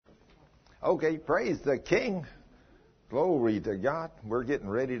Okay, praise the King. Glory to God. We're getting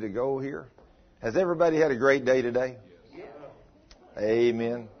ready to go here. Has everybody had a great day today? Yes.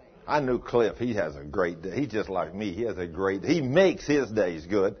 Amen. I knew Cliff. He has a great day. He's just like me. He has a great day. He makes his days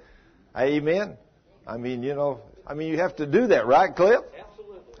good. Amen. I mean, you have to do that, right, Cliff?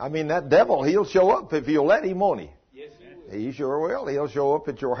 Absolutely. I mean, that devil, he'll show up if you'll let him, won't he? Yes, he will. He sure will. He'll show up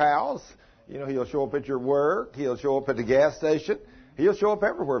at your house. He'll show up at your work. He'll show up at the gas station. He'll show up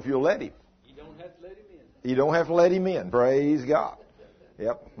everywhere if you'll let him. You don't have to let him in. You don't have to let him in. Praise God.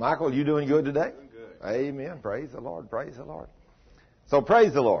 Yep. Michael, you doing good today? Doing good. Amen. Praise the Lord. Praise the Lord. So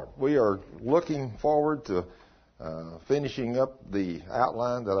praise the Lord. We are looking forward to finishing up the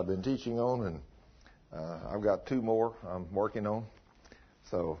outline that I've been teaching on, and I've got 2 more I'm working on.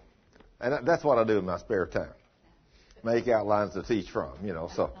 So, and that's what I do in my spare time. Make outlines to teach from,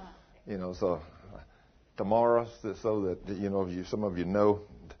 So tomorrow, so that some of you know.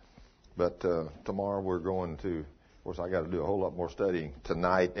 But tomorrow we're going to. Of course, I got to do a whole lot more studying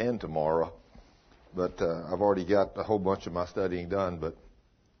tonight and tomorrow. But I've already got a whole bunch of my studying done. But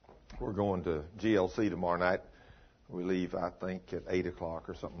we're going to GLC tomorrow night. We leave, I think, at 8 o'clock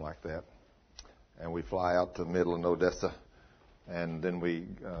or something like that, and we fly out to Midland, Odessa. And then we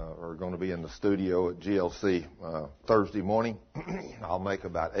are going to be in the studio at GLC Thursday morning. I'll make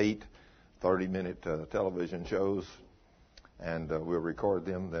about 8 30-minute television shows, and we'll record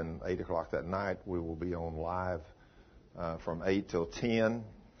them. Then 8 o'clock that night, we will be on live from 8 till 10,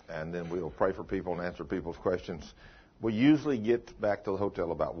 and then we'll pray for people and answer people's questions. We usually get back to the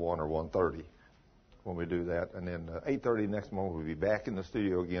hotel about 1 or 1:30 when we do that. And then 8:30 next morning, we'll be back in the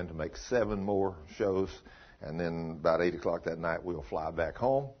studio again to make 7 more shows. And then about 8 o'clock that night, we'll fly back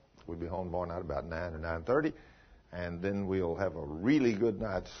home. We'll be home tomorrow night about 9 or 9:30. And then we'll have a really good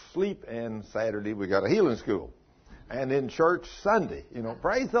night's sleep. And Saturday, we got a healing school. And then church Sunday.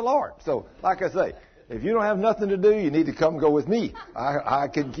 Praise the Lord. So, like I say, if you don't have nothing to do, you need to come go with me. I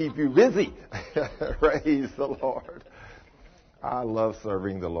can keep you busy. Praise the Lord. I love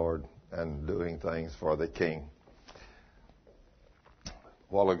serving the Lord and doing things for the King. A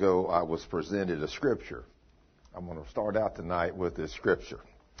while ago, I was presented a scripture. I'm going to start out tonight with this scripture.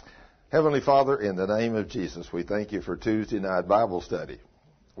 Heavenly Father, in the name of Jesus, we thank you for Tuesday night Bible study.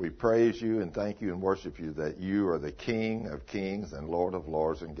 We praise you and thank you and worship you that you are the King of kings and Lord of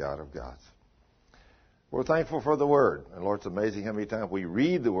lords and God of gods. We're thankful for the Word. And Lord, it's amazing how many times we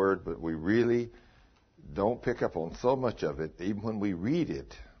read the Word, but we really don't pick up on so much of it, even when we read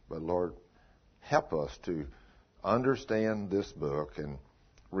it. But Lord, help us to understand this book and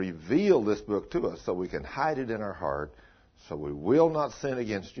reveal this book to us so we can hide it in our heart, so we will not sin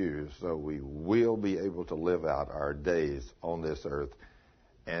against you, so we will be able to live out our days on this earth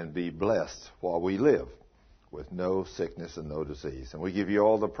and be blessed while we live with no sickness and no disease. And we give you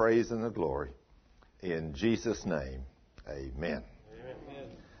all the praise and the glory. In Jesus' name, amen. Amen.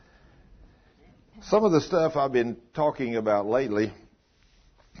 Some of the stuff I've been talking about lately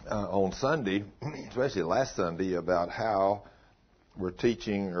on Sunday, especially last Sunday, about how we're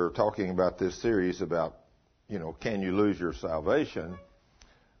teaching or talking about this series about, can you lose your salvation?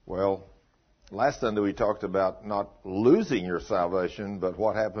 Well, last Sunday we talked about not losing your salvation, but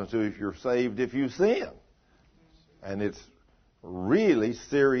what happens to you if you're saved if you sin. And it's really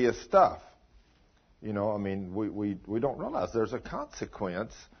serious stuff. We don't realize there's a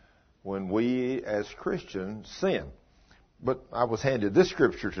consequence when we as Christians sin. But I was handed this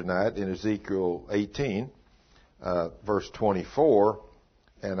scripture tonight in Ezekiel 18. Verse 24,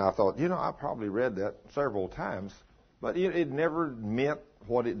 and I thought, I probably read that several times, but it never meant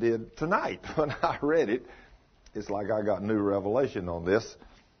what it did tonight. When I read it, it's like I got new revelation on this.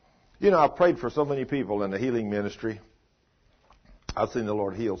 I've prayed for so many people in the healing ministry. I've seen the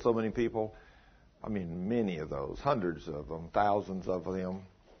Lord heal so many people. Many of those, hundreds of them, thousands of them.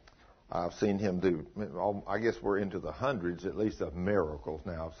 I've seen him do, I guess we're into the hundreds at least of miracles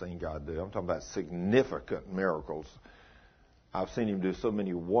now I've seen God do. I'm talking about significant miracles. I've seen him do so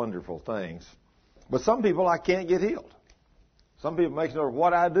many wonderful things. But some people I can't get healed. Some people makes no matter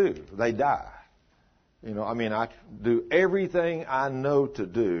what I do, they die. I do everything I know to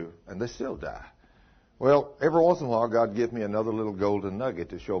do and they still die. Well, every once in a while God gives me another little golden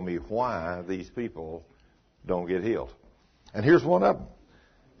nugget to show me why these people don't get healed. And here's one of them.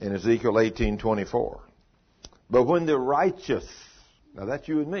 In Ezekiel 18:24. But when the righteous, now that's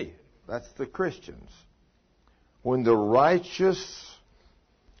you and me, that's the Christians. When the righteous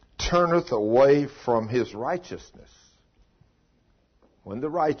turneth away from his righteousness, when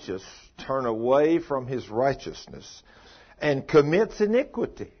the righteous turn away from his righteousness and commits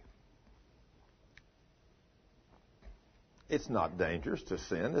iniquity, It's not dangerous to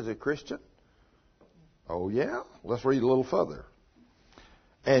sin as a Christian. Oh, yeah? Let's read a little further.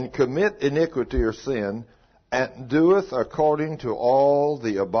 And commit iniquity or sin, and doeth according to all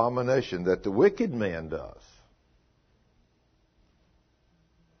the abomination that the wicked man does.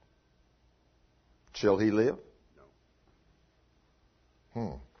 Shall he live?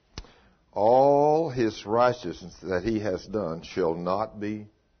 No. All his righteousness that he has done shall not be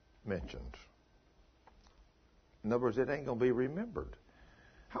mentioned. In other words, it ain't going to be remembered.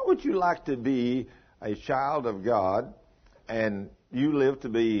 How would you like to be a child of God and you live to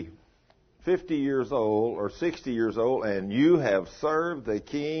be 50 years old or 60 years old and you have served the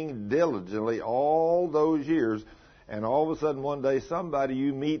King diligently all those years, and all of a sudden one day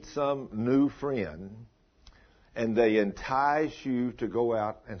you meet some new friend and they entice you to go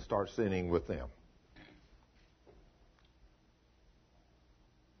out and start sinning with them?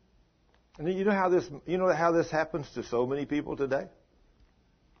 And you know how this happens to so many people today?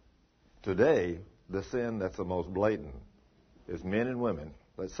 Today, the sin that's the most blatant is men and women.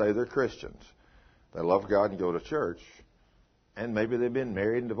 Let's say they're Christians. They love God and go to church, and maybe they've been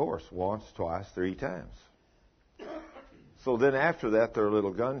married and divorced once, twice, 3 times. So then after that, they're a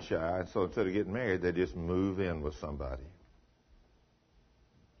little gun shy, and so instead of getting married, they just move in with somebody.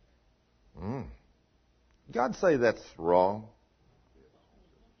 God say that's wrong?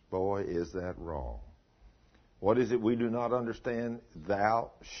 Boy, is that wrong. What is it we do not understand?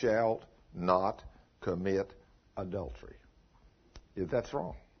 Thou shalt not commit adultery. That's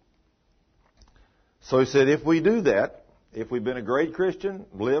wrong. So he said, if we do that, if we've been a great Christian,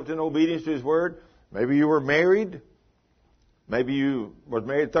 lived in obedience to his word, maybe you were married, maybe you were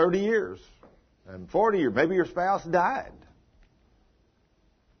married 30 years and 40 years, maybe your spouse died.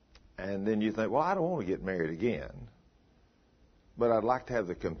 And then you think, well, I don't want to get married again, but I'd like to have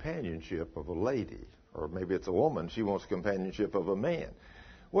the companionship of a lady. Or maybe it's a woman, she wants companionship of a man.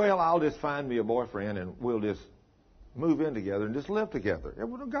 Well, I'll just find me a boyfriend and we'll just move in together and just live together.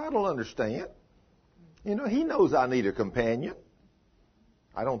 God will understand. You know, he knows I need a companion.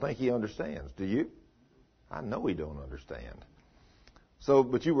 I don't think he understands. Do you? I know he don't understand. So,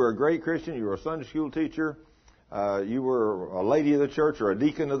 but you were a great Christian, you were a Sunday school teacher, you were a lady of the church or a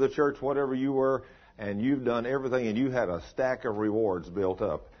deacon of the church, whatever you were, and you've done everything and you had a stack of rewards built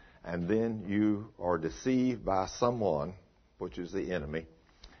up. And then you are deceived by someone, which is the enemy,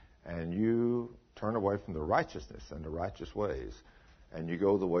 and you turn away from the righteousness and the righteous ways, and you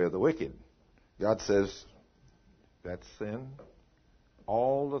go the way of the wicked. God says, that's sin.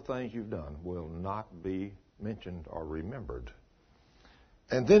 All the things you've done will not be mentioned or remembered.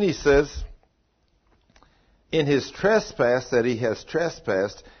 And then he says, in his trespass that he has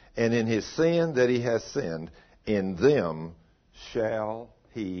trespassed, and in his sin that he has sinned, in them shall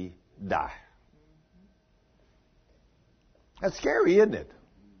he die. That's scary, isn't it?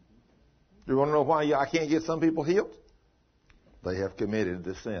 Do you want to know why I can't get some people healed? They have committed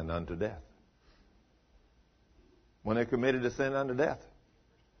the sin unto death. When they're committed to sin unto death,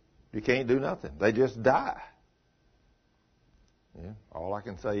 you can't do nothing. They just die. Yeah. All I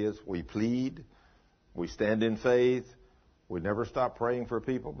can say is we plead, we stand in faith, we never stop praying for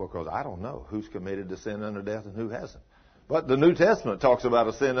people because I don't know who's committed to sin unto death and who hasn't. But the New Testament talks about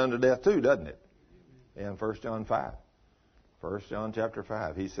a sin unto death too, doesn't it? In 1 John 5. 1 John chapter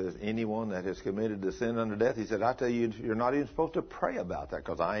 5. He says, anyone that has committed to sin unto death, he said, I tell you, you're not even supposed to pray about that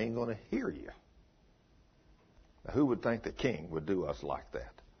because I ain't going to hear you. Now, who would think the king would do us like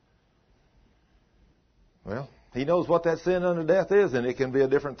that? Well, he knows what that sin unto death is, and it can be a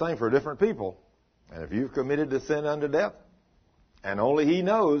different thing for different people. And if you've committed to sin unto death, and only he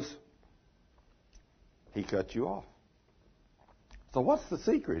knows, he cut you off. So what's the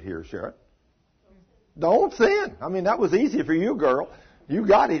secret here, Sharon? Don't sin. I mean, that was easy for you, girl. You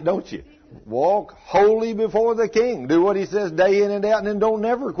got it, don't you? Walk holy before the king. Do what he says day in and out, and then don't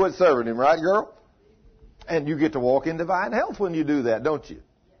never quit serving him, right, girl? And you get to walk in divine health when you do that, don't you?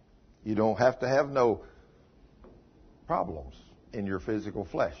 You don't have to have no problems in your physical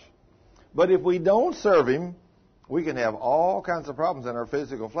flesh. But if we don't serve him, we can have all kinds of problems in our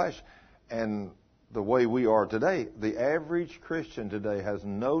physical flesh. And the way we are today, the average Christian today has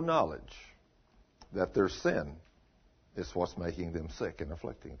no knowledge that their sin is what's making them sick and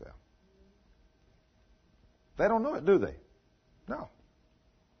afflicting them. They don't know it, do they? No.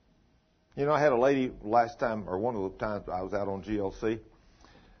 You know, I had a lady last time, or one of the times I was out on GLC,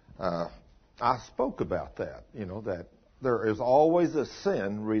 I spoke about that, you know, that there is always a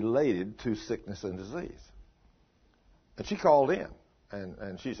sin related to sickness and disease. And she called in,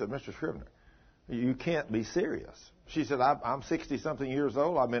 and she said, Mr. Scrivener, you can't be serious. She said, I'm 60-something years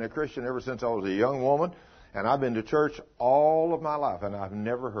old. I've been a Christian ever since I was a young woman. And I've been to church all of my life, and I've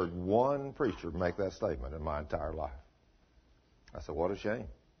never heard one preacher make that statement in my entire life. I said, what a shame.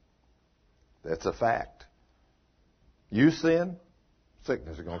 That's a fact. You sin,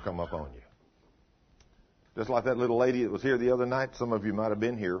 sickness is going to come up on you. Just like that little lady that was here the other night. Some of you might have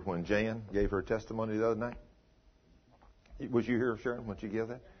been here when Jan gave her testimony the other night. Was you here, Sharon, when she gave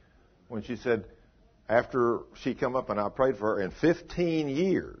that? When she said, after she come up and I prayed for her, in 15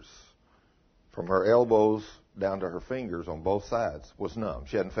 years, from her elbows down to her fingers on both sides, was numb.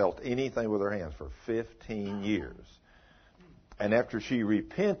 She hadn't felt anything with her hands for 15 years. And after she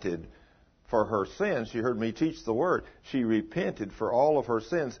repented for her sins, she heard me teach the word. She repented for all of her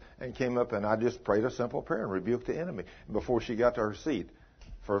sins and came up, and I just prayed a simple prayer and rebuked the enemy. Before she got to her seat,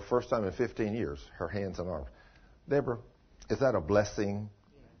 for the first time in 15 years, her hands and arms. Deborah, is that a blessing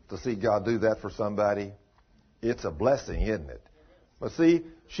to see God do that for somebody? It's a blessing, isn't it? But see,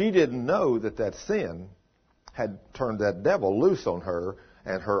 she didn't know that that sin had turned that devil loose on her,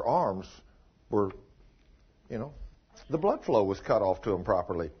 and her arms were, the blood flow was cut off to them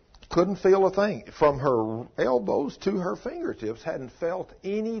properly. Couldn't feel a thing. From her elbows to her fingertips, hadn't felt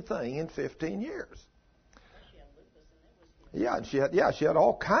anything in 15 years. Yeah, she had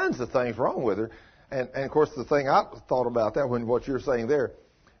all kinds of things wrong with her. And of course, the thing I thought about that, when what you're saying there,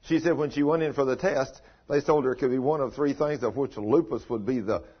 she said when she went in for the test, they told her it could be one of three things, of which lupus would be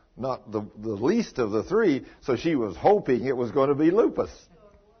not the least of the three. So she was hoping it was going to be lupus.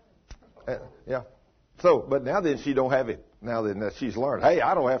 Yeah. So, but now then she don't have it. Now then she's learned, hey,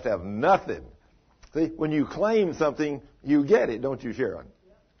 I don't have to have nothing. See, when you claim something, you get it, don't you, Sharon?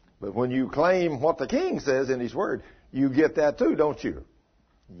 But when you claim what the King says in His Word, you get that too, don't you?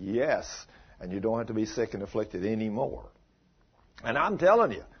 Yes. And you don't have to be sick and afflicted anymore. And I'm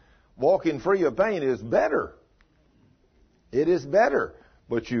telling you, walking free of pain is better. It is better.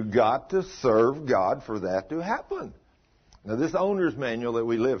 But you got to serve God for that to happen. Now, this owner's manual that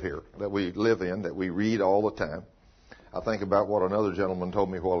we live in, that we read all the time, I think about what another gentleman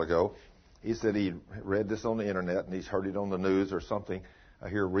told me a while ago. He said he read this on the internet and he's heard it on the news or something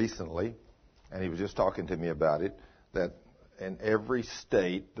here recently, and he was just talking to me about it, that in every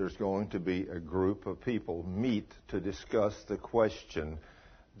state there's going to be a group of people meet to discuss the question,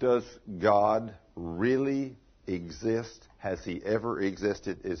 does God really exist? Has He ever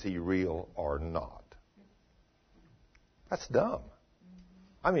existed? Is He real or not? That's dumb.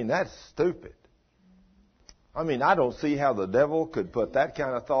 I mean, that's stupid. I mean, I don't see how the devil could put that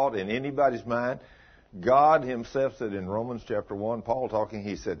kind of thought in anybody's mind. God Himself said in Romans chapter 1, Paul talking,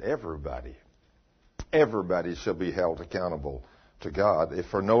 he said, everybody shall be held accountable to God, if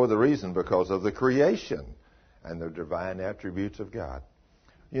for no other reason because of the creation and the divine attributes of God.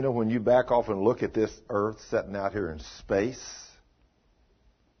 You know, when you back off and look at this earth sitting out here in space,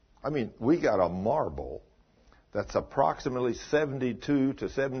 I mean, we got a marble that's approximately 72 to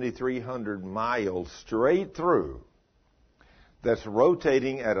 7,300 miles straight through, that's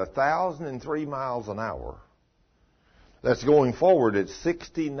rotating at 1,003 miles an hour, that's going forward at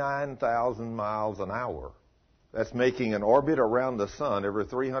 69,000 miles an hour, that's making an orbit around the sun every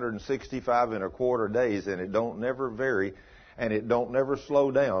 365 and a quarter days, and it don't never vary, and it don't never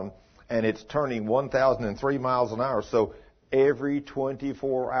slow down, and it's turning 1,003 miles an hour. So every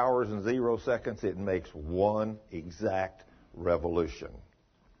 24 hours and 0 seconds, it makes one exact revolution.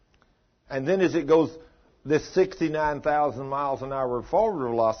 And then as it goes this 69,000 miles an hour forward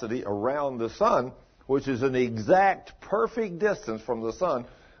velocity around the sun, which is an exact perfect distance from the sun,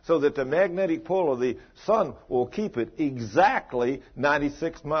 so that the magnetic pull of the sun will keep it exactly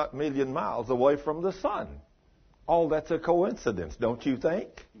 96 million miles away from the sun. Oh, that's a coincidence, don't you think?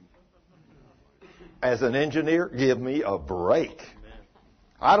 As an engineer, give me a break.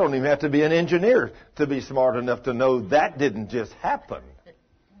 I don't even have to be an engineer to be smart enough to know that didn't just happen.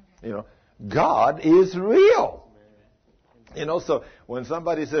 God is real. So when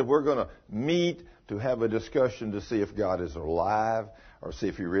somebody said we're going to meet to have a discussion to see if God is alive or see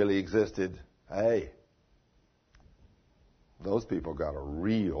if He really existed, hey, those people got a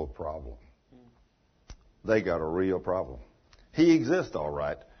real problem. They got a real problem. He exists, all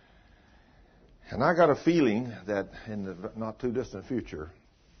right. And I got a feeling that in the not too distant future,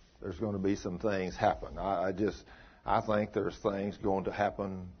 there's going to be some things happen. I think there's things going to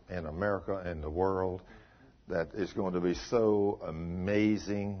happen in America and the world that is going to be so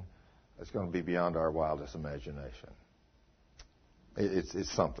amazing, it's going to be beyond our wildest imagination.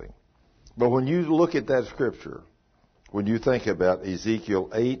 It's something. But when you look at that scripture, when you think about Ezekiel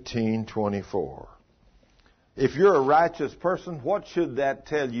 18:24, if you're a righteous person, what should that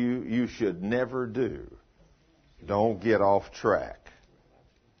tell you you should never do? Don't get off track.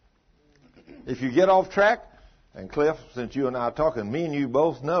 If you get off track, and Cliff, since you and I are talking, me and you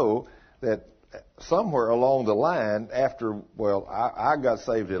both know that somewhere along the line after, I got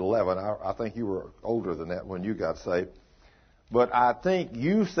saved at 11. I think you were older than that when you got saved. But I think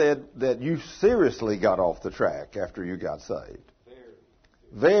you said that you seriously got off the track after you got saved.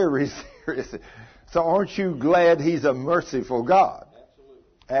 Very seriously. So aren't you glad He's a merciful God?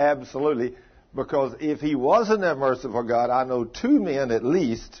 Absolutely. Because if He wasn't a merciful God, I know two men at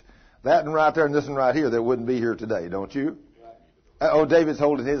least, that one right there and this one right here, that wouldn't be here today, don't you? Oh, David's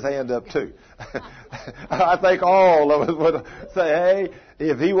holding his hand up too. I think all of us would say, hey,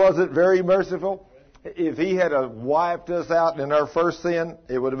 if He wasn't very merciful, if He had wiped us out in our first sin,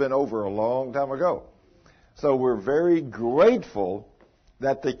 it would have been over a long time ago. So we're very grateful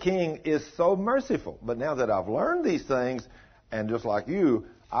that the King is so merciful. But now that I've learned these things, and just like you,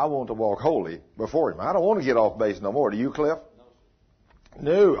 I want to walk holy before Him. I don't want to get off base no more. Do you, Cliff?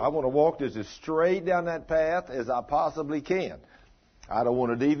 No, I want to walk just as straight down that path as I possibly can. I don't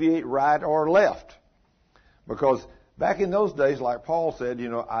want to deviate right or left. Because back in those days, like Paul said,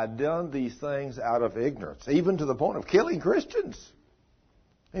 I'd done these things out of ignorance, even to the point of killing Christians.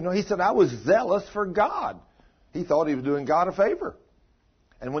 He said, I was zealous for God. He thought he was doing God a favor.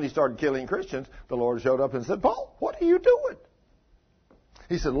 And when he started killing Christians, the Lord showed up and said, Paul, what are you doing?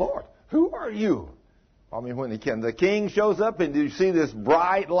 He said, Lord, who are you? When the King shows up and you see this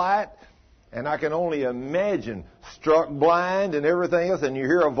bright light, and I can only imagine struck blind and everything else, and you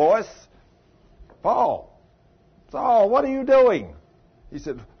hear a voice, Paul, Saul, what are you doing? He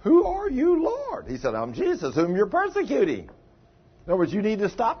said, who are you, Lord? He said, I'm Jesus, whom you're persecuting. In other words, you need to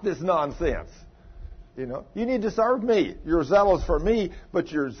stop this nonsense. You need to serve me. You're zealous for me,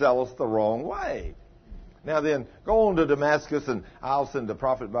 but you're zealous the wrong way. Now then, go on to Damascus, and I'll send the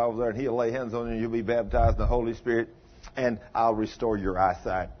prophet by over there, and he'll lay hands on you, and you'll be baptized in the Holy Spirit, and I'll restore your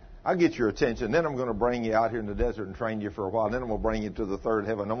eyesight. I'll get your attention. Then I'm going to bring you out here in the desert and train you for a while. Then I'm going to bring you to the third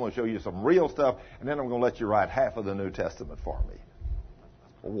heaven. I'm going to show you some real stuff, and then I'm going to let you write half of the New Testament for me.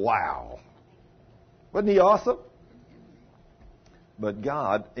 Wow. Wasn't He awesome? But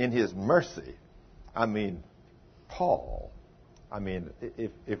God, in His mercy, Paul,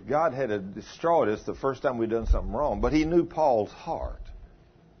 if God had destroyed us the first time we'd done something wrong, but He knew Paul's heart.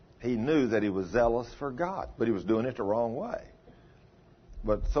 He knew that he was zealous for God, but he was doing it the wrong way.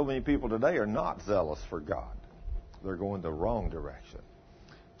 But so many people today are not zealous for God. They're going the wrong direction.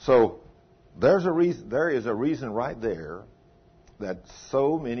 So there is a reason right there that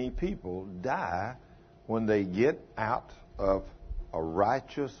so many people die when they get out of a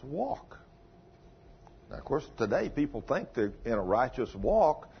righteous walk. Now, of course, today people think they're in a righteous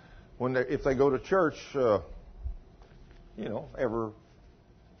walk if they go to church, every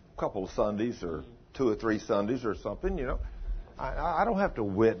couple of Sundays or 2 or 3 Sundays or something. I don't have to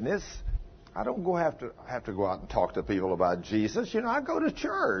witness. I don't have to go out and talk to people about Jesus. I go to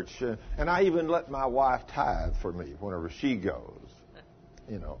church, and I even let my wife tithe for me whenever she goes.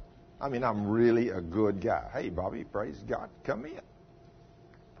 I'm really a good guy. Hey, Bobby, praise God. Come in.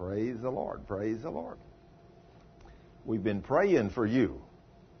 Praise the Lord. Praise the Lord. We've been praying for you.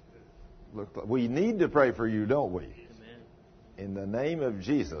 Look, we need to pray for you, don't we? Amen. In the name of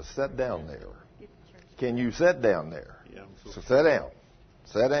Jesus, sit down there. Can you sit down there? Yeah. So sit down.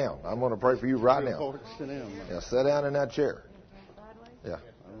 Sit down. I'm going to pray for you right now. Yeah, sit down in that chair. Yeah.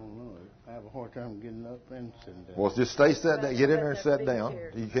 I don't know. I have a hard time getting up and sitting down. Well, just stay set down. Get in there and sit down.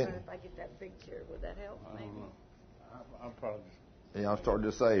 You can't. If I get that big chair, would that help? I don't know. I'm probably. Yeah, I'm starting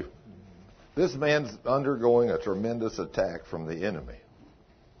to say, this man's undergoing a tremendous attack from the enemy.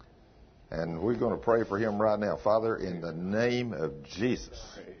 And we're going to pray for him right now. Father, in the name of Jesus.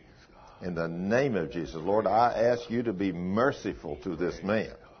 In the name of Jesus. Lord, I ask you to be merciful to this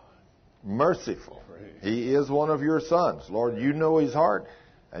man. Merciful. He is one of your sons. Lord, you know his heart,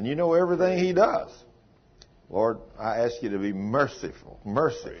 and you know everything he does. Lord, I ask you to be merciful.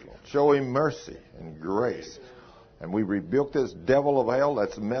 Merciful. Show him mercy and grace. And we rebuke this devil of hell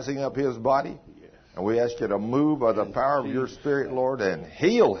that's messing up his body. And we ask you to move by the power of your Spirit, Lord, and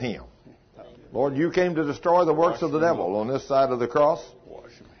heal him. Lord, you came to destroy the works of the devil on this side of the cross.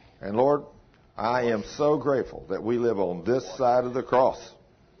 And Lord, I am so grateful that we live on this side of the cross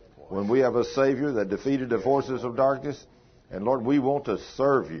when we have a Savior that defeated the forces of darkness. And Lord, we want to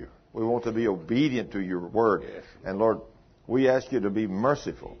serve you. We want to be obedient to your word. And Lord, we ask you to be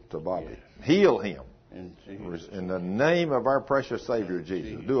merciful to Bobby. Heal him. In the name of our precious Savior,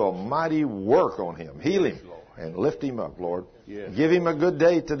 Jesus. Do a mighty work on him. Heal him and lift him up, Lord. Give him a good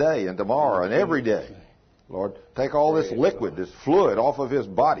day today and tomorrow and every day. Lord, take all this liquid, this fluid off of his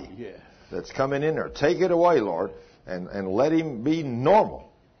body that's coming in there. Take it away, Lord, and let him be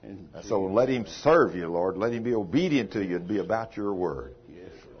normal. And So let him serve you, Lord. Let him be obedient to you and be about your word. Yes.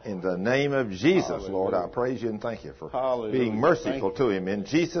 In the name of Jesus, Hallelujah. Lord, I praise you and thank you for Hallelujah. being merciful Thank to him. In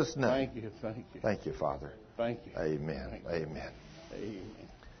Jesus' name. Thank you. Thank you. Thank you, Father. Thank you. Amen. Thank you. Amen. Amen.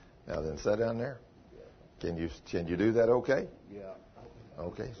 Now then, sit down there. Can you do that okay? Yeah.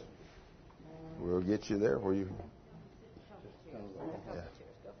 Okay. We'll get you there where you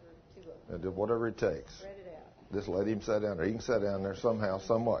do whatever it takes. Just let him sit down there. He can sit down there somehow,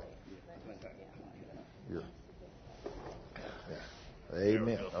 some way. Yeah.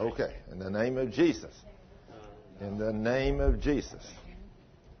 Amen. Okay. In the name of Jesus. In the name of Jesus.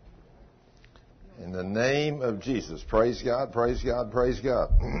 In the name of Jesus. Praise God, praise God, praise God.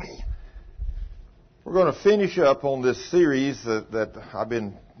 We're going to finish up on this series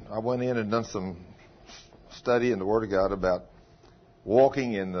that I went in and done some study in the Word of God about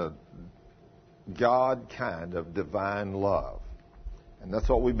walking in the God kind of divine love. And that's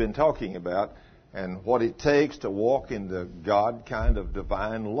what we've been talking about, and what it takes to walk in the God kind of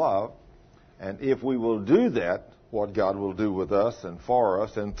divine love. And if we will do that, what God will do with us and for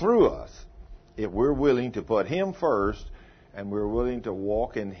us and through us, if we're willing to put Him first and we're willing to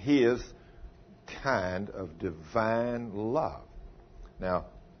walk in His kind of divine love. Now,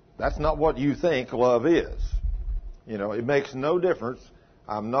 that's not what you think love is. You know, it makes no difference.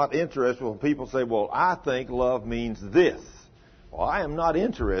 I'm not interested when people say, well, I think love means this. Well, I am not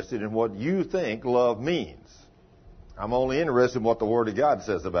interested in what you think love means. I'm only interested in what the Word of God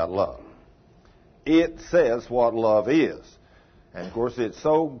says about love. It says what love is. And, of course, it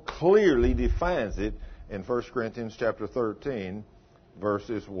so clearly defines it in 1 Corinthians chapter 13,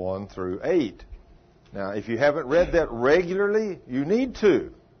 verses 1 through 8. Now, if you haven't read that regularly, you need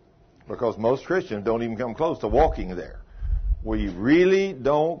to, because most Christians don't even come close to walking there. We really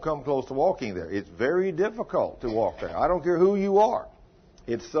don't come close to walking there. It's very difficult to walk there. I don't care who you are.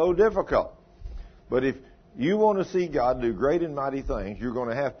 It's so difficult. But if you want to see God do great and mighty things, you're going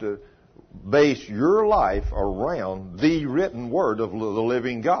to have to base your life around the written Word of the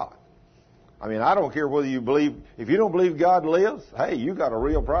living God. I mean, I don't care whether you believe, if you don't believe God lives, hey, you got a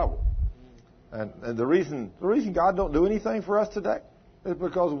real problem. And the reason God don't do anything for us today is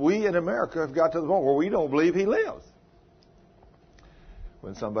because we in America have got to the point where we don't believe He lives.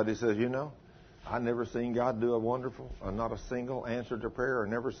 When somebody says, you know, I never seen God do a wonderful, not a single answer to prayer, or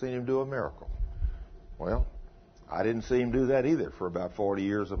never seen Him do a miracle. Well, I didn't see Him do that either for about 40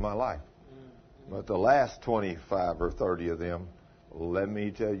 years of my life. But the last 25 or 30 of them, let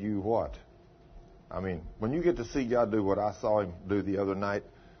me tell you what. I mean, when you get to see God do what I saw Him do the other night,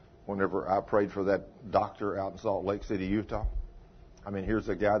 whenever I prayed for that doctor out in Salt Lake City, Utah. I mean, here's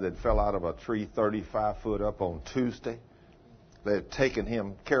a guy that fell out of a tree 35 foot up on Tuesday. They had taken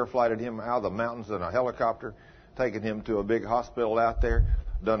him, care flighted him out of the mountains in a helicopter, taken him to a big hospital out there,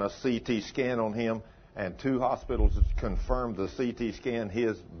 done a CT scan on him, and 2 hospitals confirmed the CT scan.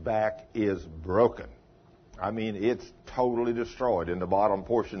 His back is broken. I mean, it's totally destroyed in the bottom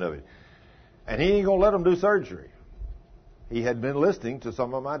portion of it. And he ain't going to let them do surgery. He had been listening to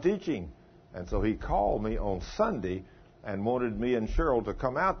some of my teaching. And so he called me on Sunday and wanted me and Cheryl to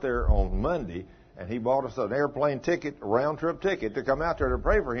come out there on Monday. And he bought us an airplane ticket, a round-trip ticket, to come out there to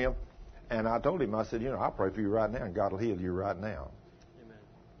pray for him. And I told him, I said, you know, I'll pray for you right now, and God will heal you right now. Amen.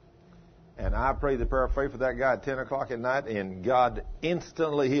 And I prayed the prayer of faith for that guy at 10 o'clock at night, and God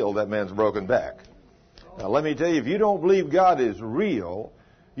instantly healed that man's broken back. Now, let me tell you, if you don't believe God is real,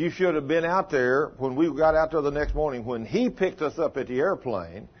 you should have been out there when we got out there the next morning, when he picked us up at the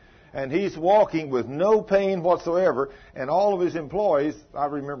airplane, and he's walking with no pain whatsoever, and all of his employees, I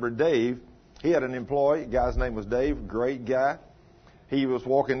remember Dave, he had an employee, the guy's name was Dave, great guy. He was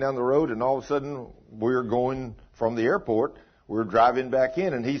walking down the road, and all of a sudden, we're going from the airport, we're driving back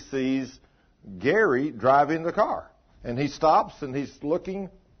in, and he sees Gary driving the car. And he stops, and he's looking,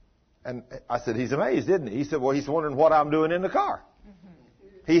 and I said, he's amazed, isn't he? He said, well, he's wondering what I'm doing in the car.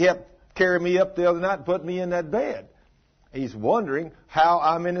 He helped carry me up the other night and put me in that bed. He's wondering how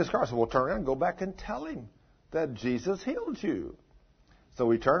I'm in his car. I said, well, turn around and go back and tell him that Jesus healed you. So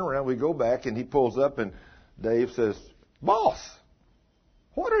we turn around, we go back, and he pulls up, and Dave says, boss,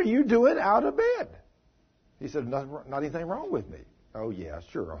 what are you doing out of bed? He said, not anything wrong with me. Oh, yeah,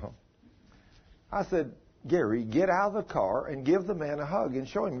 sure. I said, Gary, get out of the car and give the man a hug and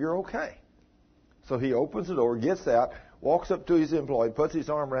show him you're okay. So he opens the door, gets out, walks up to his employee, puts his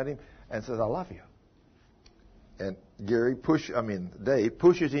arm around him, and says, I love you. And Dave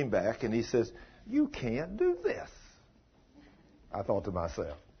pushes him back, and he says, you can't do this. I thought to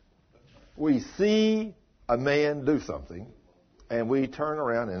myself, we see a man do something, and we turn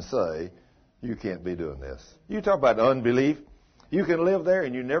around and say, you can't be doing this. You talk about unbelief. You can live there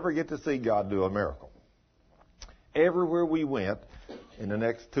and you never get to see God do a miracle. Everywhere we went in the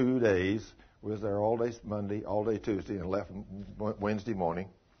next 2 days, we was there all day Monday, all day Tuesday, and left Wednesday morning.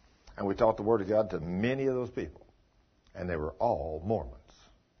 And we taught the Word of God to many of those people. And they were all Mormons.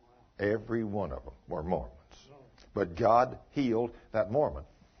 Every one of them were Mormons. But God healed that Mormon.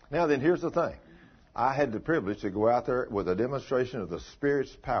 Now then, here's the thing. I had the privilege to go out there with a demonstration of the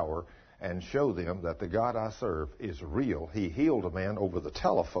Spirit's power and show them that the God I serve is real. He healed a man over the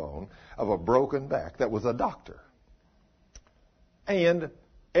telephone of a broken back that was a doctor. And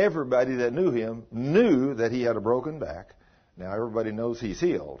everybody that knew him knew that he had a broken back. Now everybody knows he's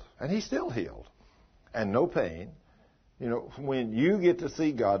healed. And he's still healed. And no pain. You know, when you get to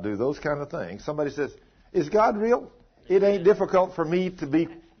see God do those kind of things, somebody says, is God real? It ain't difficult for me to be...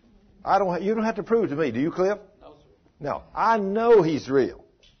 You don't have to prove to me. Do you, Cliff? No, sir. No. I know he's real.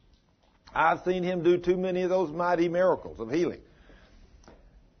 I've seen him do too many of those mighty miracles of healing.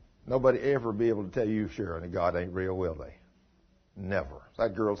 Nobody ever be able to tell you, Sharon, that God ain't real, will they? Never.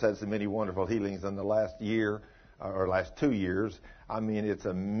 That girl's had so many wonderful healings in the last year or last 2 years. I mean, it's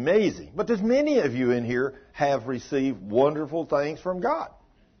amazing. But there's many of you in here have received wonderful things from God.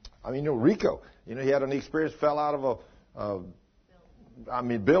 I mean, you know, Rico, you know, he had an experience, fell out of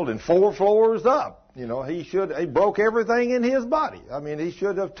building 4 floors up. You know, he broke everything in his body. I mean, he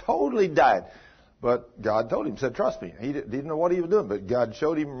should have totally died. But God told him, said, trust me. He didn't know what he was doing, but God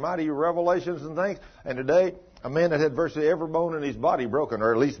showed him mighty revelations and things. And today, a man that had virtually every bone in his body broken,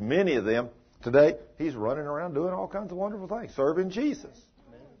 or at least many of them, today, he's running around doing all kinds of wonderful things, serving Jesus.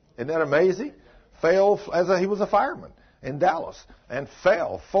 Isn't that amazing? He was a fireman in Dallas, and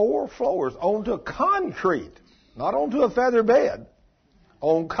fell 4 floors onto concrete, not onto a feather bed,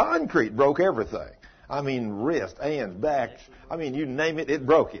 on concrete, broke everything. I mean, wrist, hands, back. I mean, you name it, it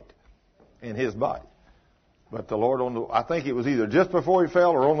broke it in his body. But the Lord, I think it was either just before he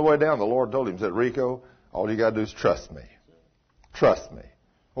fell or on the way down, the Lord told him, said, Rico, all you got to do is trust me. Trust me.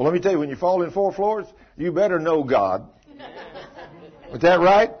 Well, let me tell you, when you fall in 4 floors, you better know God. Is that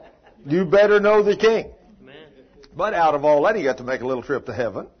right? You better know the King. Amen. But out of all that, he got to make a little trip to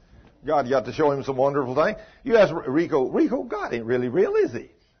heaven. God got to show him some wonderful things. You ask Rico, God ain't really real, is he?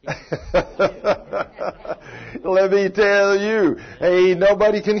 Let me tell you, hey,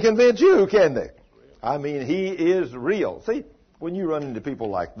 nobody can convince you, can they? I mean, he is real. See, when you run into people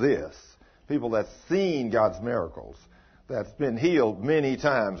like this, people that's seen God's miracles, that's been healed many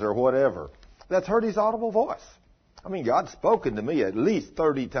times or whatever, that's heard his audible voice. I mean, God's spoken to me at least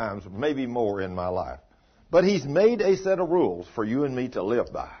 30 times, maybe more in my life. But he's made a set of rules for you and me to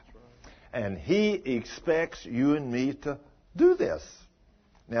live by. And he expects you and me to do this.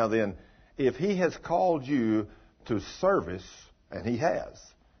 Now then, if he has called you to service, and he has,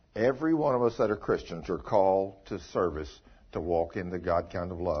 every one of us that are Christians are called to service, to walk in the God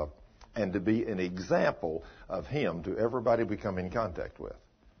kind of love, and to be an example of him to everybody we come in contact with.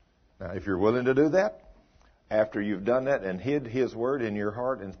 Now, if you're willing to do that, after you've done that and hid his word in your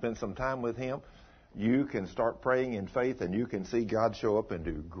heart and spent some time with him, you can start praying in faith and you can see God show up and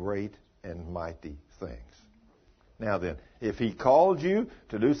do great and mighty things. Now then, if he called you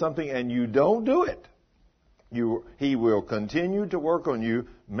to do something and you don't do it, he will continue to work on you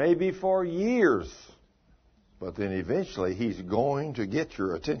maybe for years. But then eventually he's going to get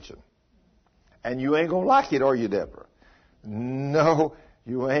your attention. And you ain't going to like it, are you, Deborah? No,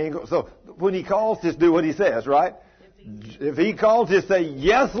 you ain't going to. So when he calls, just do what he says, right? If he calls, just say,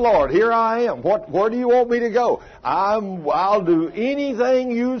 yes, Lord, here I am. Where do you want me to go? I'll do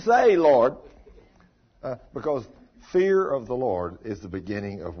anything you say, Lord. Because fear of the Lord is the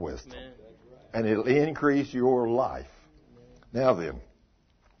beginning of wisdom. And it'll increase your life. Now then,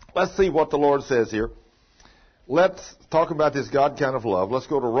 let's see what the Lord says here. Let's talk about this God kind of love. Let's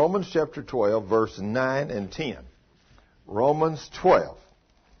go to Romans chapter 12, verse 9 and 10. Romans 12.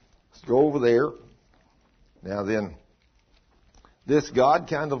 Let's go over there. Now then, this God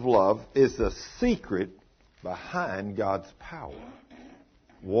kind of love is the secret behind God's power.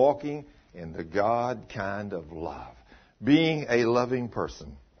 Walking in the God kind of love. Being a loving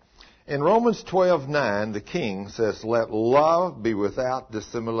person. In Romans 12:9, the King says, let love be without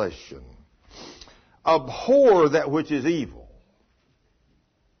dissimulation. Abhor that which is evil.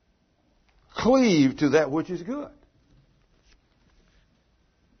 Cleave to that which is good.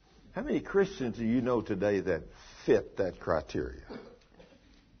 How many Christians do you know today that fit that criteria?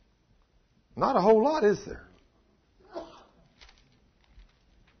 Not a whole lot, is there?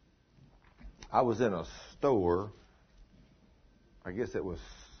 I was in a store, I guess it was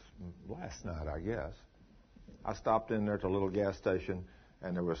last night, I guess. I stopped in there at a little gas station,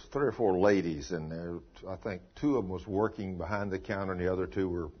 and there was 3 or 4 ladies in there. I think 2 of them was working behind the counter, and the other 2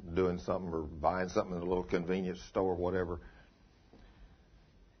 were doing something or buying something in a little convenience store or whatever.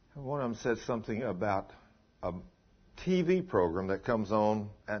 And one of them said something about a TV program that comes on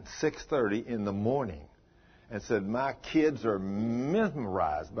at 6:30 in the morning, and said, my kids are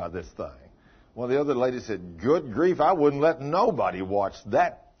mesmerized by this thing. One of the other ladies said, good grief, I wouldn't let nobody watch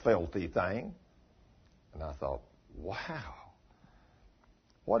that filthy thing. And I thought, wow.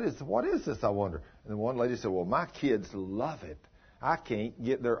 What is this, I wonder? And one lady said, well, my kids love it. I can't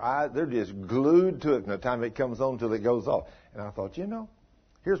get their eyes. They're just glued to it from the time it comes on till it goes off. And I thought,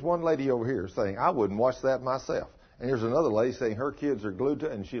 here's one lady over here saying, I wouldn't watch that myself. And here's another lady saying her kids are glued to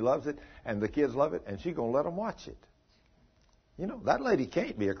it and she loves it and the kids love it and she's going to let them watch it. That lady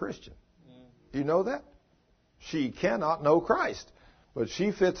can't be a Christian. You know that? She cannot know Christ. But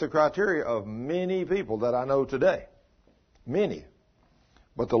she fits the criteria of many people that I know today. Many.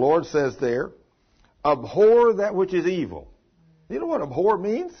 But the Lord says there, abhor that which is evil. You know what abhor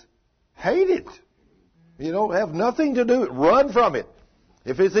means? Hate it. Have nothing to do with it. Run from it.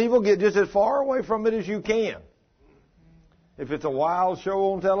 If it's evil, get just as far away from it as you can. If it's a wild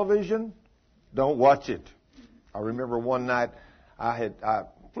show on television, don't watch it. I remember one night I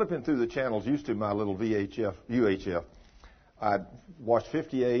flipping through the channels, used to my little UHF. I'd watch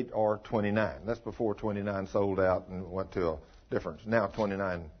 58 or 29. That's before 29 sold out and went to a difference. Now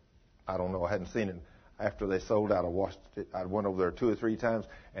 29, I don't know. I hadn't seen it. After they sold out, I watched it. I went over there 2 or 3 times,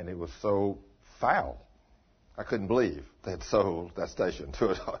 and it was so foul. I couldn't believe they'd sold that station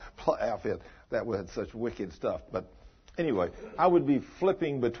to an outfit that had such wicked stuff. But anyway, I would be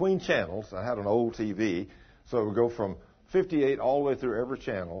flipping between channels. I had an old TV, so it would go from 58 all the way through every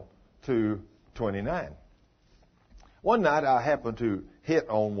channel to 29. One night I happened to hit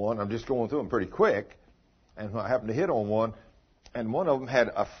on one. I'm just going through them pretty quick. And I happened to hit on one, and one of them had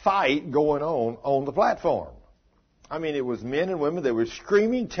a fight going on the platform. I mean, it was men and women. They were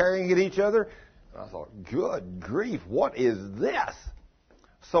screaming, tearing at each other. And I thought, good grief, what is this?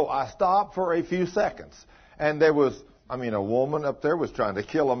 So I stopped for a few seconds. And there was, a woman up there was trying to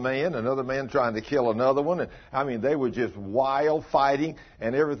kill a man, another man trying to kill another one. And, they were just wild fighting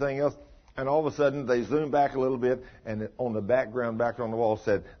and everything else. And all of a sudden, they zoomed back a little bit, and on the background, back on the wall,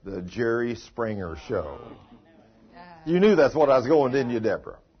 said, the Jerry Springer Show. You knew that's what I was going, didn't you,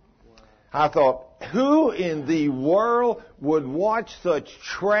 Deborah? I thought, who in the world would watch such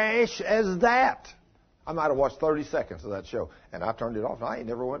trash as that? I might have watched 30 seconds of that show, and I turned it off, and I ain't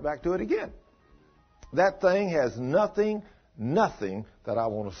never went back to it again. That thing has nothing that I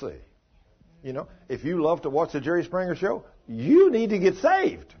want to see. If you love to watch the Jerry Springer Show, you need to get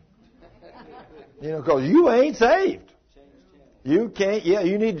saved. Because you ain't saved. You can't,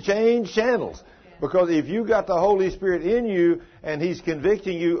 you need to change channels. Because if you got the Holy Spirit in you and He's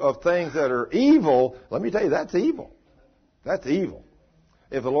convicting you of things that are evil, let me tell you, that's evil. That's evil.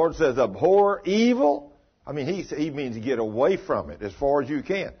 If the Lord says abhor evil, He means get away from it as far as you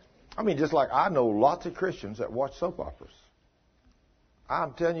can. Just like I know lots of Christians that watch soap operas.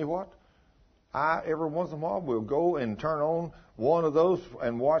 I'm telling you what, every once in a while will go and turn on one of those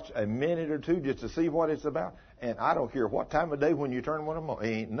and watch a minute or 2 just to see what it's about. And I don't care what time of day when you turn one of them on, it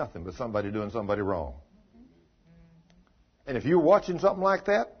ain't nothing but somebody doing somebody wrong. And if you're watching something like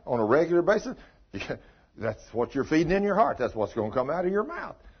that on a regular basis, that's what you're feeding in your heart. That's what's going to come out of your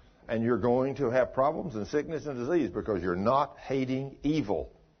mouth. And you're going to have problems and sickness and disease because you're not hating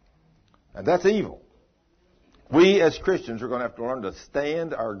evil. And that's evil. We as Christians are going to have to learn to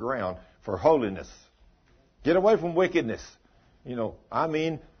stand our ground for holiness. Get away from wickedness.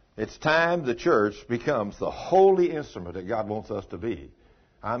 It's time the church becomes the holy instrument that God wants us to be.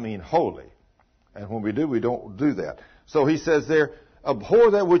 Holy. And when we do, we don't do that. So he says there,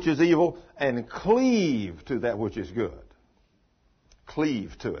 abhor that which is evil and cleave to that which is good.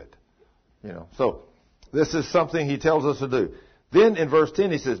 Cleave to it. So this is something he tells us to do. Then in verse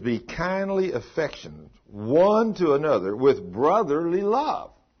 10 he says, be kindly affectionate one to another with brotherly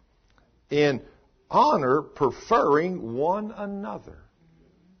love, in honor preferring one another.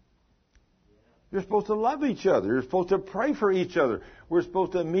 You're supposed to love each other. You're supposed to pray for each other. We're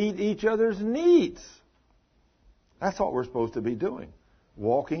supposed to meet each other's needs. That's what we're supposed to be doing.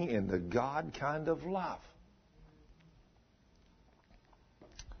 Walking in the God kind of love.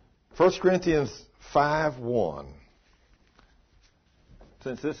 1 Corinthians 5:1.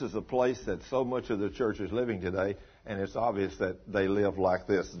 Since this is a place that so much of the church is living today, and it's obvious that they live like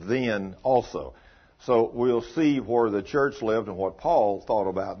this then also. So we'll see where the church lived and what Paul thought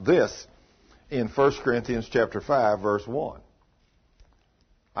about this in 1 Corinthians chapter 5, verse 1.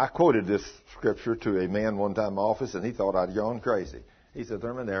 I quoted this scripture to a man one time in my office, and he thought I'd gone crazy. He said,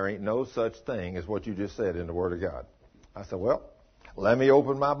 Thurman, there ain't no such thing as what you just said in the Word of God. I said, well, let me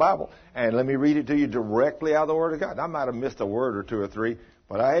open my Bible and let me read it to you directly out of the Word of God. I might have missed a word or two or three,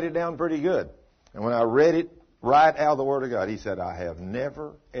 but I had it down pretty good. And when I read it right out of the Word of God, he said, I have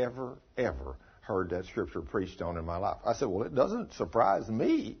never, ever, ever heard that Scripture preached on in my life. I said, well, it doesn't surprise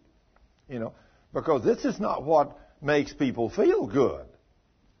me, because this is not what makes people feel good.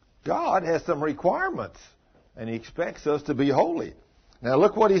 God has some requirements, and He expects us to be holy. Now,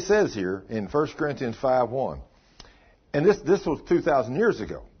 look what He says here in 1 Corinthians 5:1. And this was 2,000 years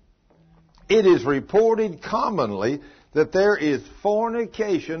ago. It is reported commonly that there is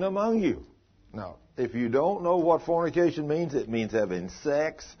fornication among you. Now, if you don't know what fornication means, it means having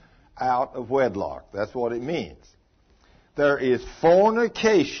sex out of wedlock. That's what it means. There is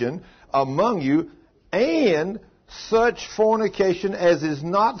fornication among you, and such fornication as is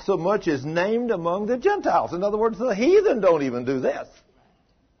not so much as named among the Gentiles. In other words, the heathen don't even do this.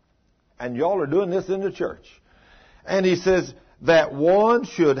 And y'all are doing this in the church. And he says that one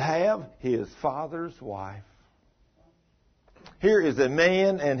should have his father's wife. Here is a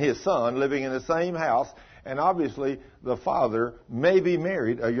man and his son living in the same house, and obviously the father maybe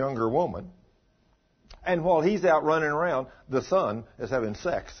married a younger woman. And while he's out running around, the son is having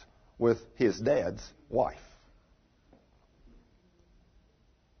sex with his dad's wife.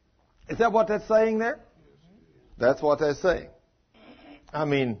 Is that what that's saying there? That's what that's saying. I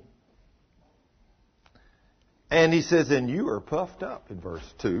mean, and he says, and you are puffed up in verse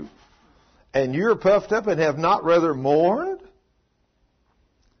 2. And you are puffed up and have not rather mourned,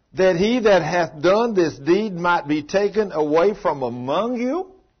 that he that hath done this deed might be taken away from among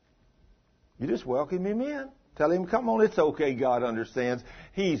you? You just welcome him in. Tell him, come on, it's okay, God understands.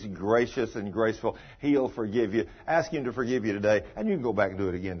 He's gracious and graceful. He'll forgive you. Ask him to forgive you today, and you can go back and do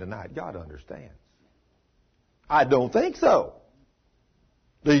it again tonight. God understands. I don't think so.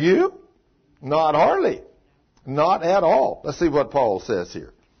 Do you? Not hardly. Not at all. Let's see what Paul says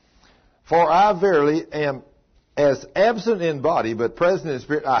here. For I verily am as absent in body, but present in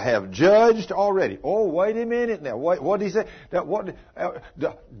spirit. I have judged already. Oh, wait a minute now. What did he say?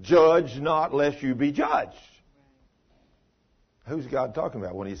 Judge not lest you be judged. Who's God talking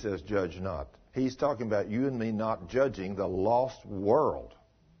about when he says judge not? He's talking about you and me not judging the lost world.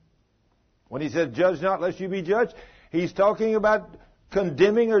 When he says judge not lest you be judged, he's talking about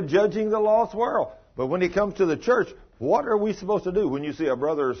condemning or judging the lost world. But when it comes to the church, what are we supposed to do when you see a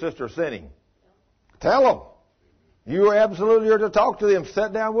brother or sister sinning? Tell them. You are absolutely to talk to them,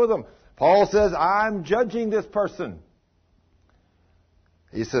 sit down with them. Paul says, I'm judging this person.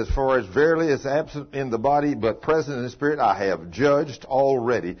 He says, for as verily as absent in the body, but present in the spirit, I have judged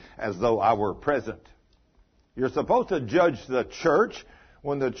already as though I were present. You're supposed to judge the church.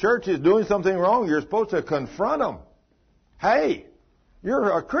 When the church is doing something wrong, you're supposed to confront them. Hey,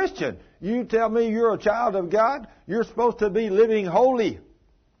 you're a Christian. You tell me you're a child of God. You're supposed to be living holy.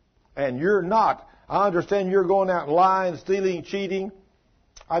 And you're not. I understand you're going out and lying, stealing, cheating.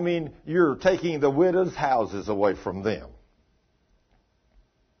 I mean, you're taking the widows' houses away from them.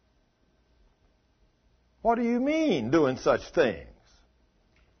 What do you mean doing such things?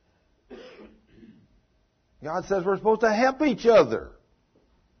 God says we're supposed to help each other.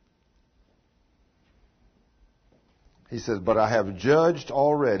 He says, but I have judged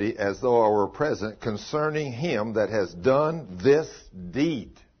already as though I were present concerning him that has done this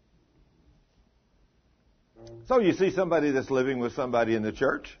deed. So you see somebody that's living with somebody in the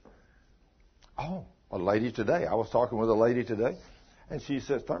church. Oh, a lady today. I was talking with a lady today. And she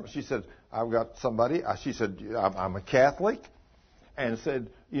said, I've got somebody. She said, I'm a Catholic. And said,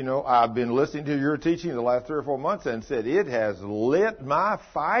 I've been listening to your teaching the last 3 or 4 months, and said, it has lit my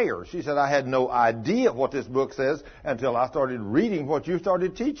fire. She said, I had no idea what this book says until I started reading what you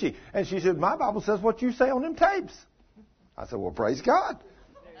started teaching. And she said, my Bible says what you say on them tapes. I said, well, praise God.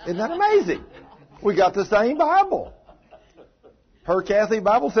 Isn't that amazing? We got the same Bible. Her Catholic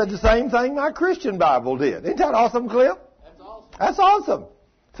Bible said the same thing my Christian Bible did. Isn't that awesome, Cliff? That's awesome. That's awesome.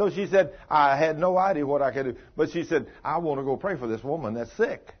 So she said, I had no idea what I could do. But she said, I want to go pray for this woman that's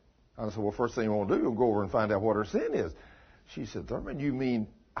sick. I said, well, first thing you want to do is go over and find out what her sin is. She said, Thurman, you mean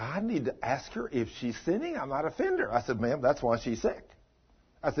I need to ask her if she's sinning? I might offend her. I said, ma'am, that's why she's sick.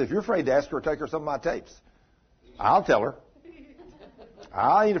 I said, if you're afraid to ask her, take her some of my tapes. I'll tell her.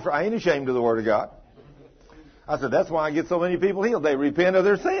 I ain't ashamed of the Word of God. I said, that's why I get so many people healed. They repent of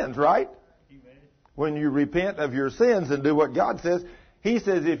their sins, right? When you repent of your sins and do what God says, He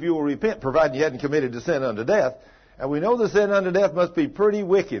says if you will repent, provided you hadn't committed the sin unto death. And we know the sin unto death must be pretty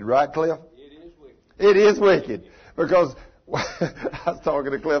wicked, right, Cliff? It is wicked. It is wicked. Because I was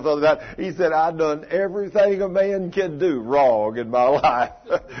talking to Cliff the other night. He said, I've done everything a man can do wrong in my life.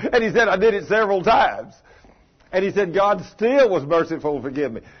 And he said, I did it several times. And he said, God still was merciful to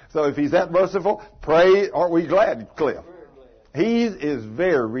forgive me. So if he's that merciful, pray, aren't we glad, Cliff? He is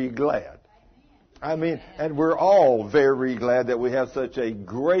very glad. I mean, and we're all very glad that we have such a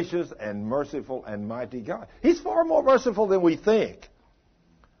gracious and merciful and mighty God. He's far more merciful than we think.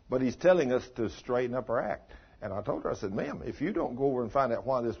 But he's telling us to straighten up our act. And I told her, I said, ma'am, if you don't go over and find out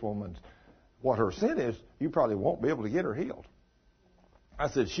why this woman's, what her sin is, you probably won't be able to get her healed. I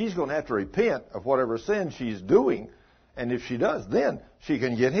said, she's going to have to repent of whatever sin she's doing. And if she does, then she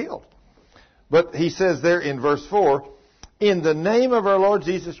can get healed. But he says there in verse 4, in the name of our Lord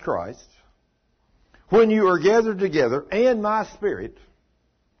Jesus Christ, when you are gathered together, and my spirit,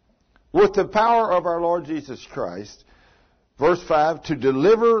 with the power of our Lord Jesus Christ, verse 5, to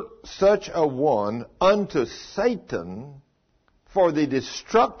deliver such a one unto Satan for the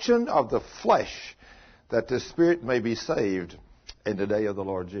destruction of the flesh, that the spirit may be saved in the day of the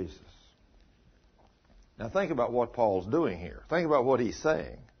Lord Jesus. Now think about what Paul's doing here. Think about what he's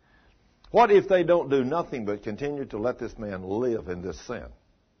saying. What if they don't do nothing but continue to let this man live in this sin?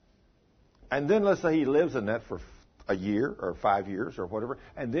 And then let's say he lives in that for a year or 5 years or whatever,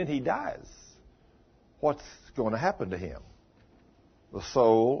 and then he dies. What's going to happen to him? The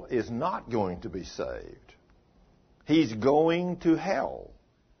soul is not going to be saved. He's going to hell.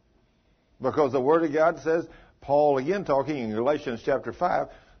 Because the Word of God says, Paul again talking in Galatians chapter 5,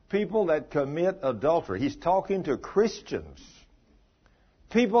 people that commit adultery. He's talking to Christians.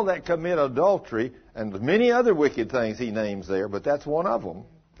 People that commit adultery, and many other wicked things he names there, but that's one of them.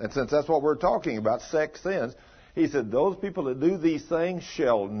 And since that's what we're talking about, sex sins, he said, those people that do these things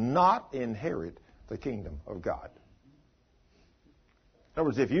shall not inherit the kingdom of God. In other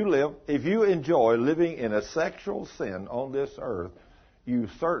words, if you enjoy living in a sexual sin on this earth, you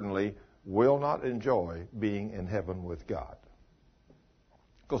certainly will not enjoy being in heaven with God.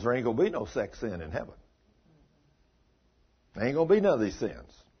 Because there ain't going to be no sex sin in heaven. There ain't going to be none of these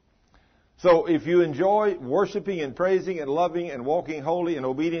sins. So if you enjoy worshiping and praising and loving and walking holy and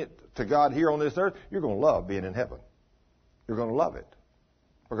obedient to God here on this earth, you're going to love being in heaven. You're going to love it.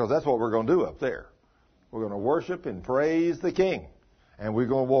 Because that's what we're going to do up there. We're going to worship and praise the King. And we're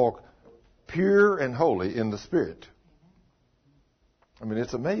going to walk pure and holy in the Spirit. I mean,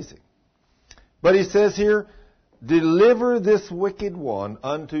 it's amazing. But he says here, deliver this wicked one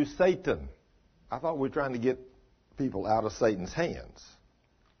unto Satan. I thought we were trying to get people out of Satan's hands.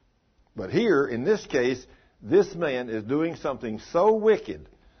 But here, in this case, this man is doing something so wicked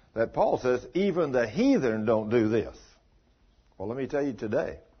that Paul says, even the heathen don't do this. Well, let me tell you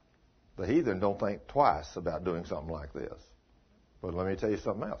today, the heathen don't think twice about doing something like this. But let me tell you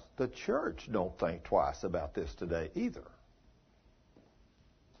something else. The church don't think twice about this today either.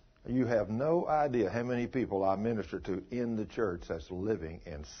 You have no idea how many people I minister to in the church that's living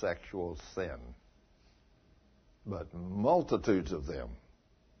in sexual sin. But multitudes of them.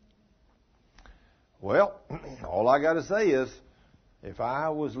 Well, all I got to say is, if I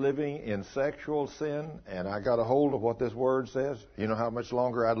was living in sexual sin and I got a hold of what this word says, you know how much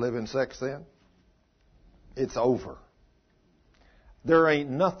longer I'd live in sex sin? It's over. There ain't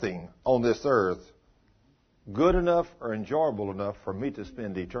nothing on this earth good enough or enjoyable enough for me to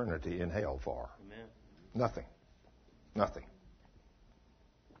spend eternity in hell for. Amen. Nothing. Nothing.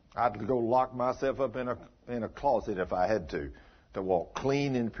 I'd go lock myself up in a closet if I had to walk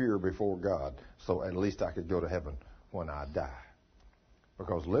clean and pure before God, so at least I could go to heaven when I die.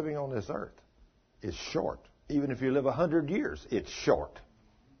 Because living on this earth is short. Even if you live 100 years, it's short.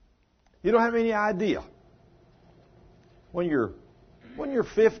 You don't have any idea. When you're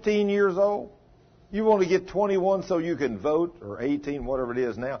 15 years old, you want to get 21 so you can vote, or 18, whatever it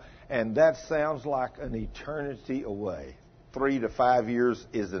is now, and that sounds like an eternity away. 3 to 5 years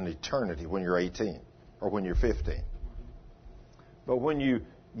is an eternity when you're 18 or when you're 15. But when you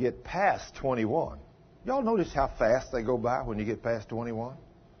get past 21, y'all notice how fast they go by when you get past 21?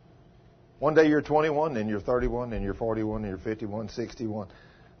 One day you're 21, then you're 31, then you're 41, then you're 51, 61,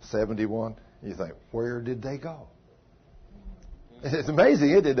 71. You think, where did they go? It's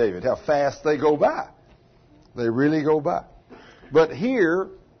amazing, isn't it, David, how fast they go by. They really go by. But here,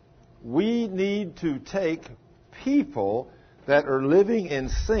 we need to take people that are living in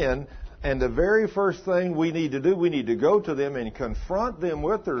sin, and the very first thing we need to do, we need to go to them and confront them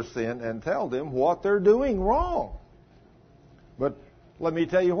with their sin and tell them what they're doing wrong. But let me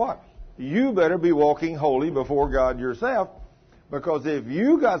tell you what, you better be walking holy before God yourself, because if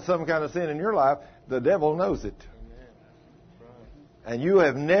you got some kind of sin in your life, the devil knows it. And you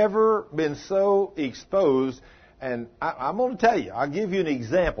have never been so exposed And I'm going to tell you, I'll give you an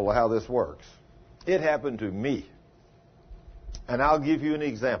example of how this works. It happened to me. And I'll give you an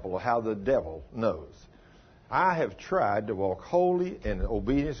example of how the devil knows. I have tried to walk holy in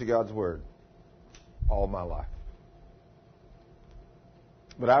obedience to God's Word all my life.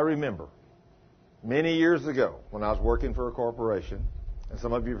 But I remember many years ago when I was working for a corporation, and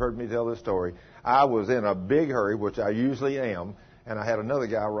some of you have heard me tell this story, I was in a big hurry, which I usually am, and I had another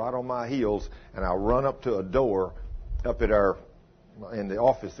guy right on my heels, and I run up to a door up in the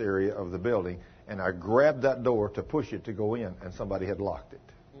office area of the building, and I grabbed that door to push it to go in, and somebody had locked it.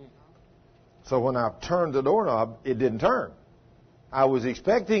 So when I turned the doorknob, it didn't turn. I was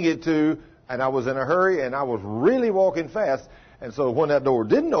expecting it to, and I was in a hurry, and I was really walking fast, and so when that door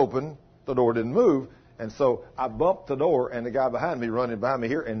didn't open, the door didn't move, and so I bumped the door, and the guy behind me running behind me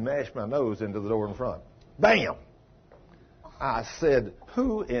here and mashed my nose into the door in front. Bam! I said,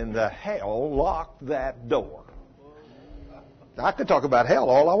 who in the hell locked that door? I could talk about hell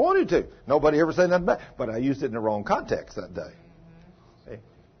all I wanted to. Nobody ever said nothing about it, but I used it in the wrong context that day. See?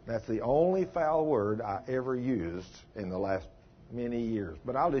 That's the only foul word I ever used in the last many years.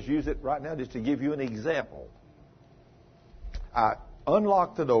 But I'll just use it right now just to give you an example. I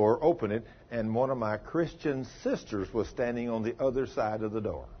unlocked the door, opened it, and one of my Christian sisters was standing on the other side of the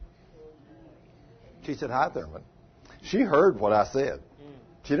door. She said, "Hi, Thurman." She heard what I said.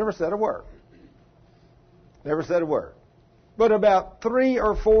 She never said a word. Never said a word. But about 3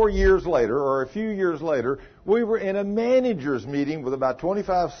 or 4 years later, or a few years later, we were in a managers meeting with about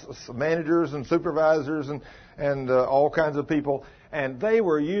 25 managers and supervisors and all kinds of people, and they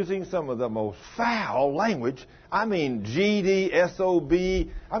were using some of the most foul language. I mean, GD,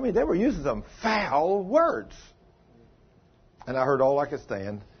 SOB. I mean, they were using some foul words. And I heard all I could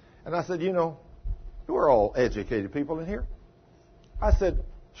stand. And I said, we're all educated people in here. I said,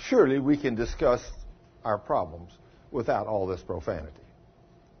 surely we can discuss our problems without all this profanity.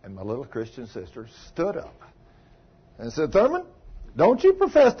 And my little Christian sister stood up and said, "Thurman, don't you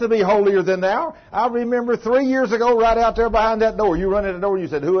profess to be holier than thou? I remember 3 years ago, right out there behind that door, you run in the door and you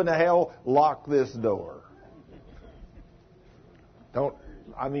said, 'Who in the hell locked this door?'"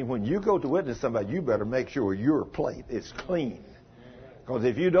 When you go to witness somebody, you better make sure your plate is clean. Because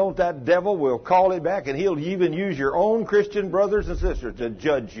if you don't, that devil will call it back, and he'll even use your own Christian brothers and sisters to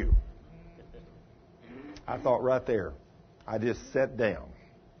judge you. I thought right there, I just sat down.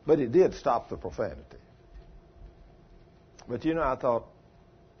 But it did stop the profanity. But I thought,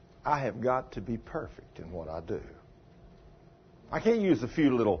 I have got to be perfect in what I do. I can't use a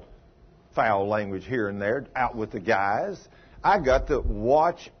few little foul language here and there out with the guys. I got to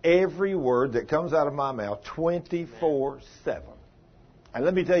watch every word that comes out of my mouth 24/7. And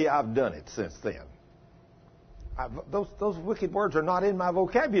let me tell you, I've done it since then. Those wicked words are not in my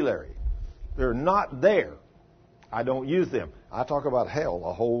vocabulary. They're not there. I don't use them. I talk about hell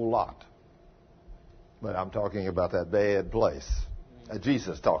a whole lot. But I'm talking about that bad place that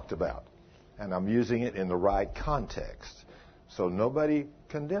Jesus talked about. And I'm using it in the right context. So nobody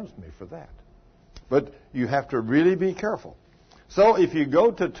condemns me for that. But you have to really be careful. So if you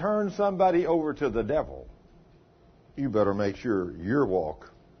go to turn somebody over to the devil, you better make sure your walk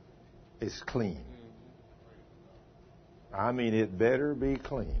is clean. I mean, it better be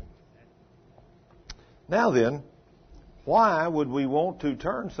clean. Now then, why would we want to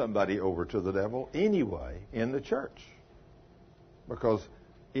turn somebody over to the devil anyway in the church? Because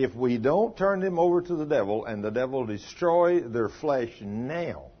if we don't turn them over to the devil and the devil destroy their flesh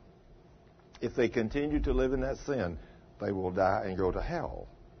now, if they continue to live in that sin, they will die and go to hell,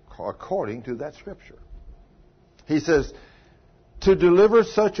 according to that scripture. He says, to deliver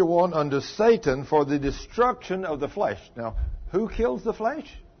such a one unto Satan for the destruction of the flesh. Now, who kills the flesh?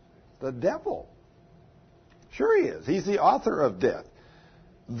 The devil. Sure he is. He's the author of death.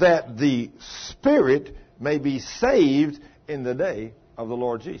 That the spirit may be saved in the day of the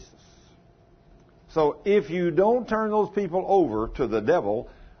Lord Jesus. So if you don't turn those people over to the devil,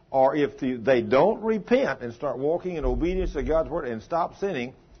 or if they don't repent and start walking in obedience to God's word and stop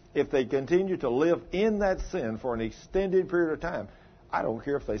sinning, if they continue to live in that sin for an extended period of time, I don't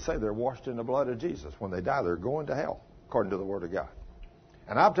care if they say they're washed in the blood of Jesus. When they die, they're going to hell, according to the Word of God.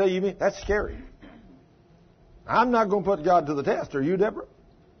 And I'll tell you, that's scary. I'm not going to put God to the test. Are you, Deborah?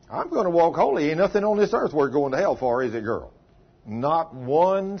 I'm going to walk holy. Ain't nothing on this earth worth going to hell for, is it, girl? Not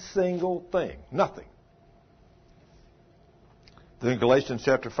one single thing. Nothing. Then Galatians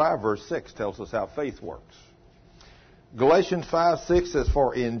chapter 5, verse 6 tells us how faith works. Galatians 5:6 says,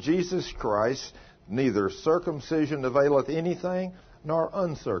 "For in Jesus Christ neither circumcision availeth anything, nor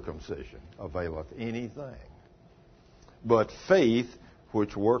uncircumcision availeth anything, but faith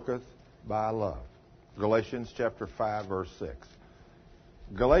which worketh by love." Galatians chapter 5, verse 6.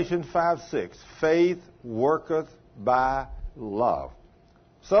 Galatians 5:6. Faith worketh by love.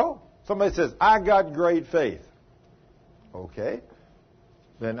 So, somebody says, I got great faith. Okay.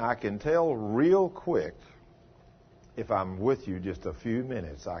 Then I can tell real quick, if I'm with you just a few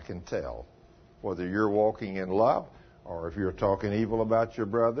minutes, I can tell whether you're walking in love or if you're talking evil about your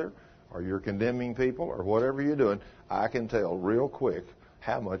brother or you're condemning people or whatever you're doing. I can tell real quick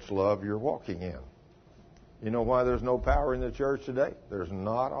how much love you're walking in. You know why there's no power in the church today? There's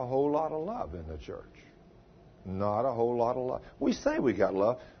not a whole lot of love in the church. Not a whole lot of love. We say we got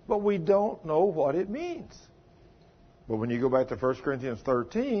love, but we don't know what it means. But when you go back to 1 Corinthians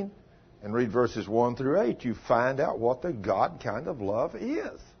 13 and read verses 1 through 8, you find out what the God kind of love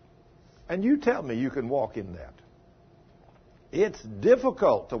is. And you tell me you can walk in that. It's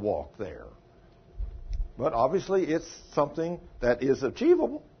difficult to walk there. But obviously it's something that is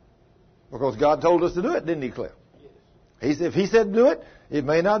achievable. Because God told us to do it, didn't He, Cliff? Yes. If He said do it, it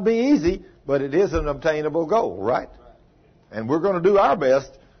may not be easy, but it is an obtainable goal, right? And we're going to do our best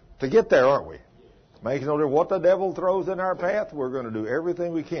to get there, aren't we? Yes. Making no difference what the devil throws in our path, we're going to do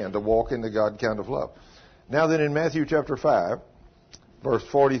everything we can to walk in the God kind of love. Now then, in Matthew chapter 5, verse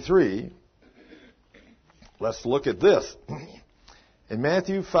 43, let's look at this. In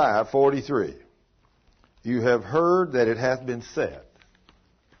Matthew 5:43, you have heard that it hath been said.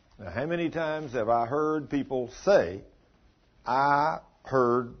 Now, how many times have I heard people say, I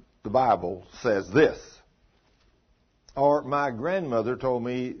heard the Bible says this? Or my grandmother told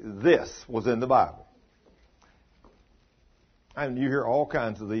me this was in the Bible. And you hear all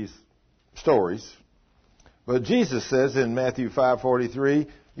kinds of these stories. But Jesus says in Matthew 5:43,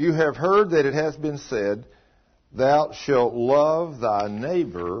 you have heard that it has been said, thou shalt love thy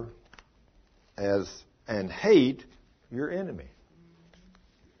neighbor and hate your enemy.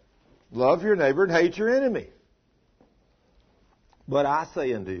 Love your neighbor and hate your enemy. But I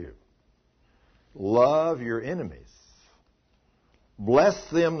say unto you, love your enemies. Bless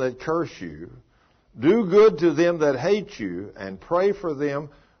them that curse you. Do good to them that hate you, and pray for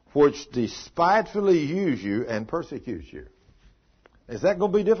them which despitefully use you and persecute you. Is that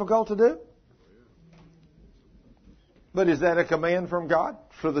going to be difficult to do? But is that a command from God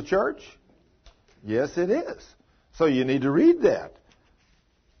for the church? Yes, it is. So you need to read that.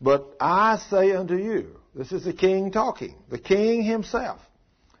 But I say unto you, this is the king talking, the king himself,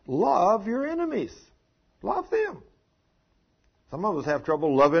 love your enemies. Love them. Some of us have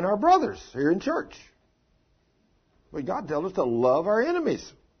trouble loving our brothers here in church. But God tells us to love our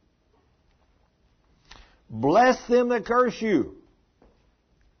enemies. Bless them that curse you.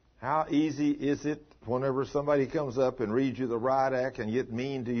 How easy is it whenever somebody comes up and reads you the riot act and get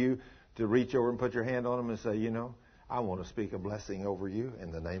mean to you to reach over and put your hand on them and say, you know, I want to speak a blessing over you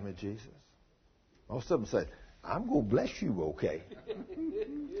in the name of Jesus. Most of them say, I'm going to bless you, okay?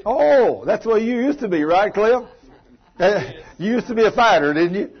 Oh, that's what you used to be, right, Cliff? You used to be a fighter,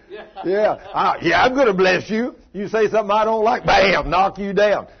 didn't you? Yeah. I'm going to bless you. You say something I don't like, bam, knock you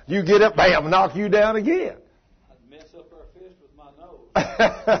down. You get up, bam, knock you down again. I'd mess up our fist with my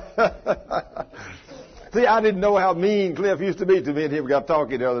nose. See, I didn't know how mean Cliff used to be to me and him got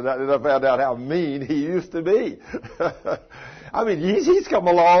talking the other night, and I found out how mean he used to be. I mean, he's come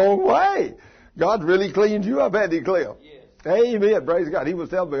a long way. God really cleaned you up, hasn't He, Cliff? Yes. Amen. Praise God. He was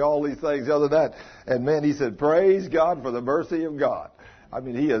telling me all these things the other night. And man, he said, praise God for the mercy of God. I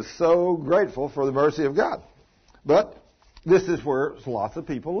mean, he is so grateful for the mercy of God. But this is where lots of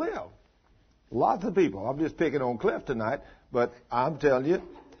people live. Lots of people. I'm just picking on Cliff tonight, but I'm telling you,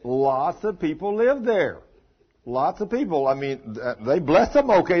 lots of people live there. Lots of people. I mean, they bless them,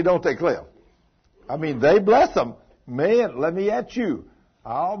 okay, don't they, Cliff? I mean, they bless them. Man, let me at you.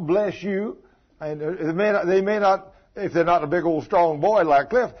 I'll bless you. And they may not, if they're not a big old strong boy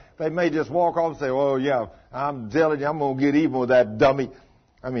like Cliff, they may just walk off and say, oh, yeah, I'm telling you, I'm going to get even with that dummy.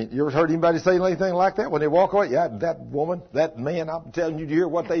 I mean, you ever heard anybody say anything like that when they walk away? Yeah, that woman, that man, I'm telling you, do you hear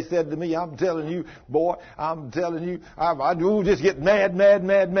what they said to me? I'm telling you, boy, I'm telling you, I do just get mad.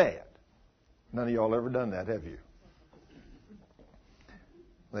 None of y'all ever done that, have you?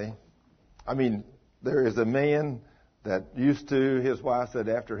 See? I mean, there is a man that used to, his wife said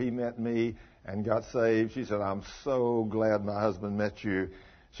after he met me and got saved, she said, I'm so glad my husband met you.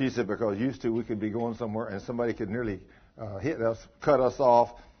 She said, because used to we could be going somewhere and somebody could nearly hit us, cut us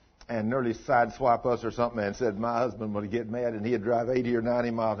off, and nearly sideswipe us or something, and said my husband would get mad and he'd drive 80 or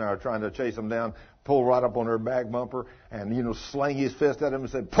 90 miles an hour trying to chase them down, pull right up on her back bumper and, you know, sling his fist at him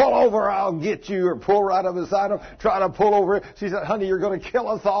and said, pull over, I'll get you, or pull right up beside him, try to pull over. She said, honey, you're going to kill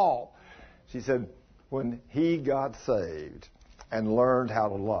us all. She said, when he got saved and learned how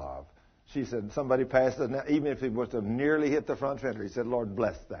to love, She said, somebody passed us, now, even if he was to nearly hit the front fender, he said, Lord,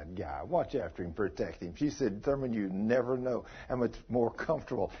 bless that guy. Watch after him, protect him. She said, Thurman, you never know how much more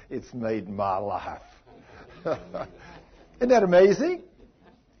comfortable it's made my life. Isn't that amazing?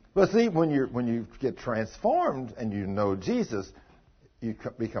 But see, when you get transformed and you know Jesus, you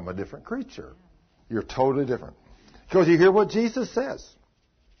become a different creature. You're totally different. Because you hear what Jesus says.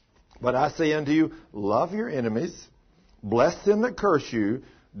 But I say unto you, love your enemies, bless them that curse you,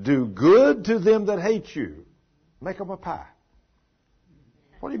 do good to them that hate you. Make them a pie.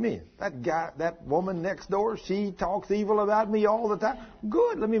 What do you mean? That woman next door, she talks evil about me all the time.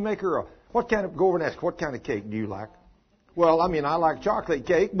 Good. Let me make her go over and ask, what kind of cake do you like? Well, I mean, I like chocolate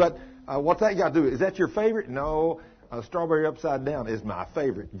cake, but what's that got to do? Is that your favorite? No. Strawberry upside down is my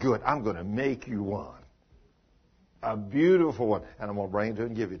favorite. Good. I'm going to make you one. A beautiful one. And I'm going to bring it to you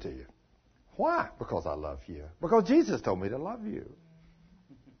and give it to you. Why? Because I love you. Because Jesus told me to love you.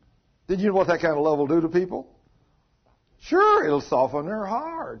 Did you know what that kind of love will do to people? Sure, it'll soften their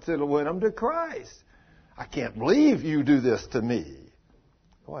hearts. It'll win them to Christ. I can't believe you do this to me.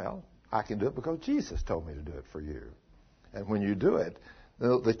 Well, I can do it because Jesus told me to do it for you. And when you do it,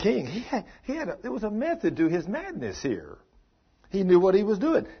 the king, there was a method to his madness here. He knew what he was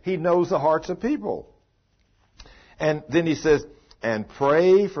doing. He knows the hearts of people. And then he says, and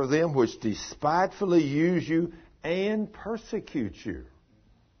pray for them which despitefully use you and persecute you.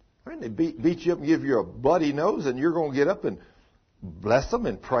 I mean, they beat you up and give you a bloody nose, and you're going to get up and bless them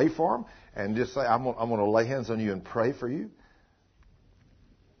and pray for them and just say, I'm going to lay hands on you and pray for you.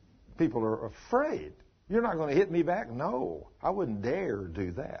 People are afraid. You're not going to hit me back? No, I wouldn't dare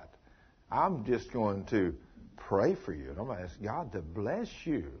do that. I'm just going to pray for you, and I'm going to ask God to bless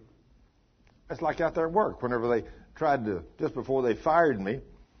you. It's like out there at work. Whenever they tried to, just before they fired me,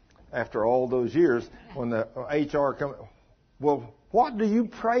 after all those years, when the HR come, well, what do you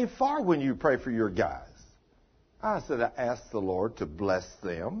pray for when you pray for your guys? I said, I ask the Lord to bless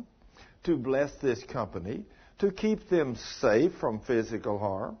them, to bless this company, to keep them safe from physical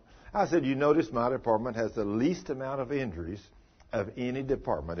harm. I said, you notice my department has the least amount of injuries of any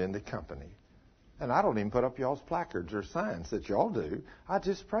department in the company. And I don't even put up y'all's placards or signs that y'all do. I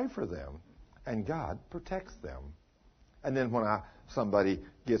just pray for them. And God protects them. And then when somebody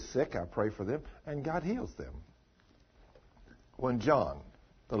gets sick, I pray for them, and God heals them. When John,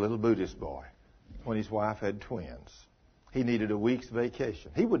 the little Buddhist boy, when his wife had twins, he needed a week's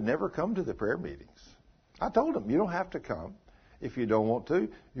vacation. He would never come to the prayer meetings. I told him, you don't have to come. If you don't want to,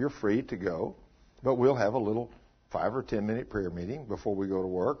 you're free to go. But we'll have a little 5 or 10 minute prayer meeting before we go to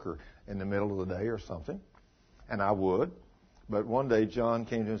work or in the middle of the day or something. And I would. But one day John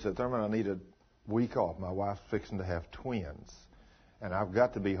came to me and said, Thurman, I need a week off. My wife's fixing to have twins. And I've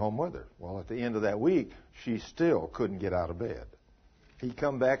got to be home with her. Well, at the end of that week, she still couldn't get out of bed. He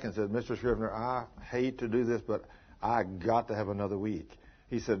come back and said, Mr. Scrivener, I hate to do this, but I got to have another week.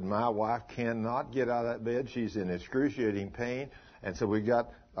 He said, my wife cannot get out of that bed. She's in excruciating pain. And so we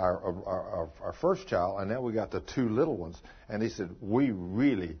got our first child, and now we got the 2 little ones. And he said, we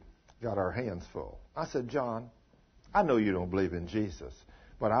really got our hands full. I said, John, I know you don't believe in Jesus,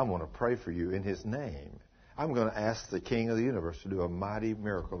 but I want to pray for you in his name. I'm going to ask the King of the universe to do a mighty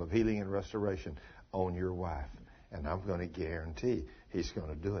miracle of healing and restoration on your wife. And I'm going to guarantee he's going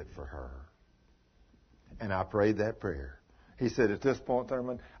to do it for her. And I prayed that prayer. He said, at this point,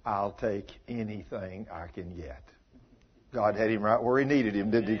 Thurman, I'll take anything I can get. God had him right where he needed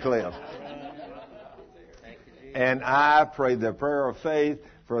him, didn't he, Cliff? And I prayed the prayer of faith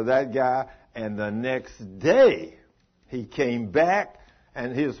for that guy. And the next day, he came back.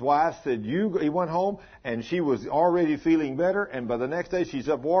 And his wife said, he went home, and she was already feeling better. And by the next day, she's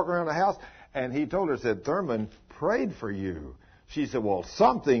up walking around the house. And he told her, said, Thurman prayed for you. She said, well,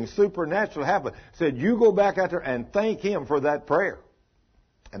 something supernatural happened. Said, you go back out there and thank him for that prayer.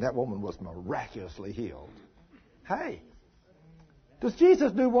 And that woman was miraculously healed. Hey, does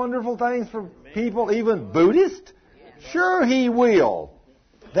Jesus do wonderful things for people, even Buddhists? Sure he will.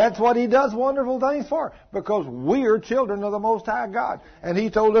 That's what he does wonderful things for, because we are children of the Most High God. And he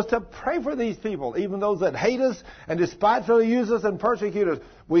told us to pray for these people, even those that hate us and despitefully use us and persecute us.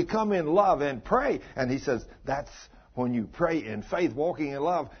 We come in love and pray. And he says, that's when you pray in faith, walking in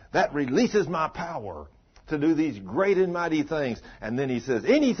love, that releases my power to do these great and mighty things. And then he says,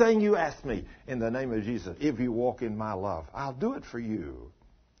 anything you ask me in the name of Jesus, if you walk in my love, I'll do it for you.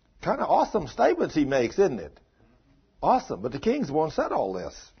 Kind of awesome statements he makes, isn't it? Awesome. But the king's the one who said all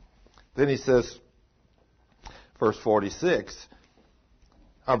this. Then he says, verse 45,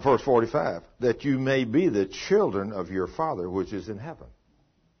 that you may be the children of your Father which is in heaven.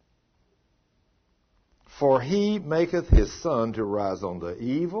 For he maketh his sun to rise on the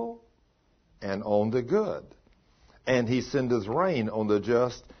evil and on the good. And he sendeth rain on the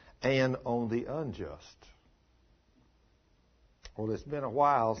just and on the unjust. Well, it's been a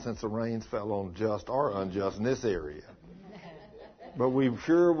while since the rains fell on just or unjust in this area. But we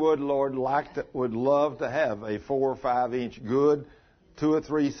sure would, Lord, would love to have a 4 or 5 inch good, 2 or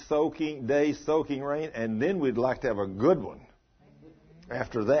 3 days soaking rain, and then we'd like to have a good one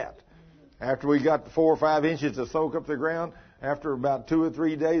after that. After we got 4 or 5 inches to soak up the ground, after about 2 or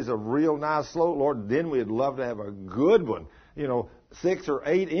 3 days of real nice slow, Lord, then we'd love to have a good one. 6 or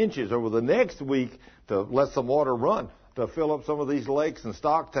 8 inches over the next week to let some water run, to fill up some of these lakes and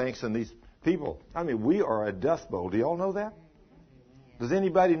stock tanks and these people. I mean, we are a dust bowl. Do you all know that? Does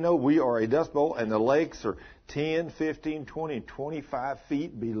anybody know we are a dust bowl and the lakes are 10, 15, 20, 25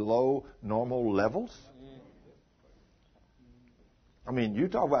 feet below normal levels? I mean, you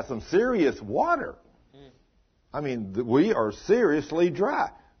talk about some serious water. I mean, we are seriously dry.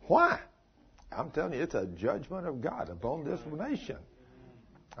 Why? I'm telling you, it's a judgment of God upon this nation.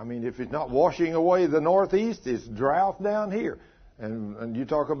 I mean, if it's not washing away the Northeast, it's drought down here. And you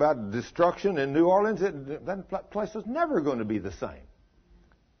talk about destruction in New Orleans, that place is never going to be the same.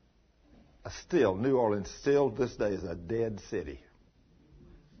 New Orleans this day is a dead city.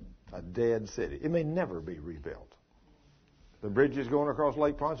 A dead city. It may never be rebuilt. The bridges going across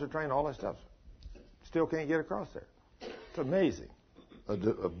Lake Pontchartrain, all that stuff, still can't get across there. It's amazing. A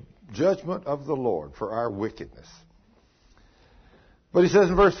judgment of the Lord for our wickedness. But he says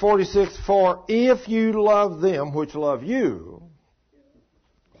in verse 46, for if you love them which love you,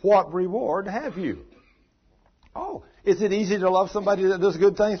 what reward have you? Oh, is it easy to love somebody that does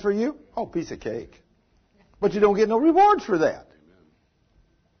good things for you? Oh, piece of cake. But you don't get no rewards for that.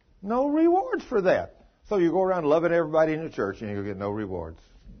 No rewards for that. So you go around loving everybody in the church and you get no rewards.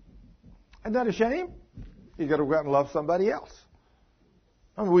 Isn't that a shame? You got to go out and love somebody else.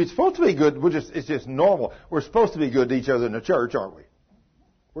 I mean, we're supposed to be good. It's just normal. We're supposed to be good to each other in the church, aren't we?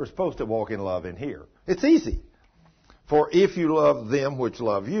 We're supposed to walk in love in here. It's easy. For if you love them which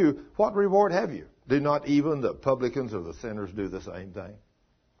love you, what reward have you? Do not even the publicans or the sinners do the same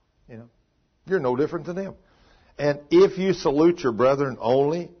thing? You're no different than them. And if you salute your brethren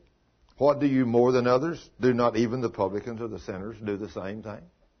only, what do you more than others? Do not even the publicans or the sinners do the same thing?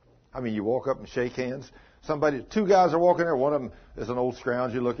 I mean, you walk up and shake hands. 2 guys are walking there. One of them is an old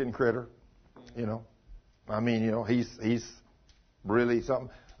scroungy-looking critter. I mean, he's really something.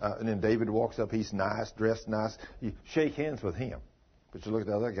 And then David walks up. He's nice, dressed nice. You shake hands with him. But you look at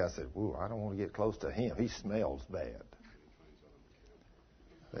the other guy and say, "Ooh, I don't want to get close to him. He smells bad."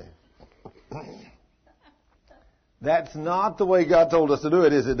 That's not the way God told us to do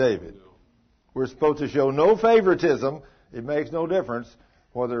it, is it, David? We're supposed to show no favoritism. It makes no difference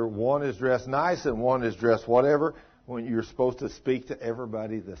whether one is dressed nice and one is dressed whatever. When you're supposed to speak to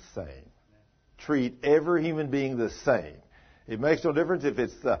everybody the same. Treat every human being the same. It makes no difference if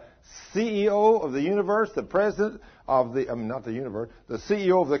it's the CEO of the universe, the president of the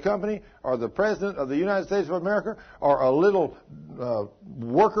CEO of the company, or the president of the United States of America, or a little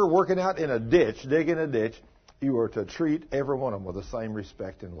worker working out in a ditch, digging a ditch. You are to treat every one of them with the same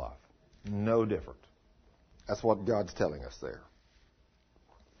respect and love. No different. That's what God's telling us there.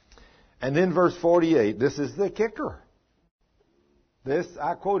 And then verse 48, this is the kicker.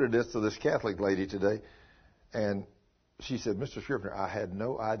 I quoted this to this Catholic lady today, and she said, Mr. Scrivener, I had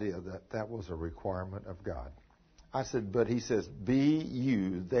no idea that was a requirement of God. I said, but he says, be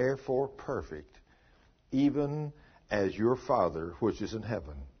you therefore perfect, even as your Father which is in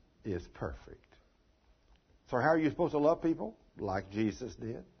heaven is perfect. So how are you supposed to love people? Like Jesus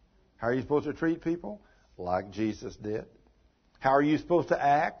did. How are you supposed to treat people? Like Jesus did. How are you supposed to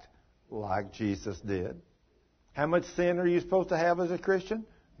act? Like Jesus did. How much sin are you supposed to have as a Christian?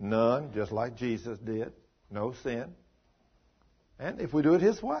 None, just like Jesus did. No sin. And if we do it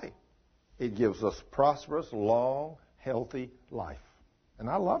His way, it gives us prosperous, long, healthy life. And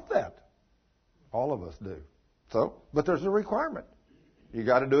I love that. All of us do. But there's a requirement. You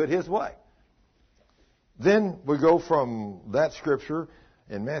got to do it His way. Then we go from that scripture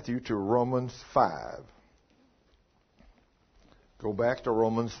in Matthew to Romans 5. Go back to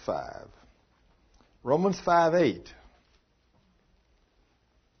Romans 5. Romans 5:8.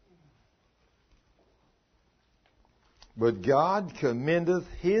 But God commendeth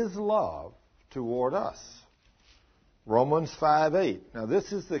His love toward us. Romans 5:8. Now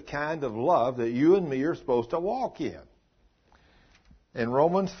this is the kind of love that you and me are supposed to walk in. In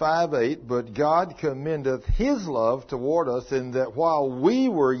Romans 5:8, but God commendeth His love toward us in that while we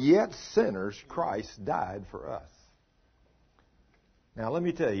were yet sinners, Christ died for us. Now let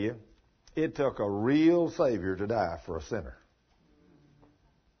me tell you, it took a real Savior to die for a sinner.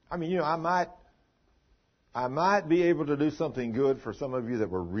 I mean, I might be able to do something good for some of you that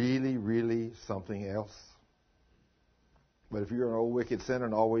were really, really something else. But if you're an old wicked sinner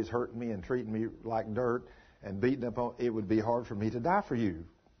and always hurting me and treating me like dirt and beating up on, it would be hard for me to die for you.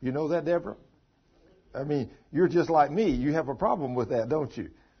 You know that, Deborah? I mean, you're just like me. You have a problem with that, don't you?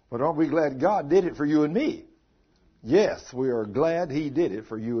 But aren't we glad God did it for you and me? Yes, we are glad He did it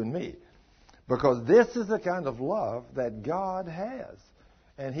for you and me. Because this is the kind of love that God has.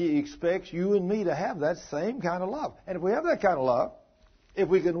 And He expects you and me to have that same kind of love. And if we have that kind of love, if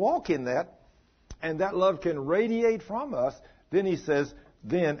we can walk in that, and that love can radiate from us, then He says,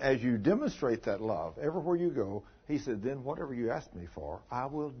 then as you demonstrate that love, everywhere you go, He said, then whatever you ask me for, I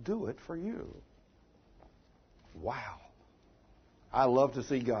will do it for you. Wow. I love to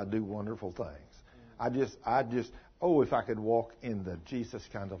see God do wonderful things. If I could walk in the Jesus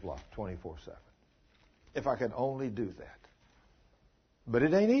kind of love 24/7. If I could only do that. But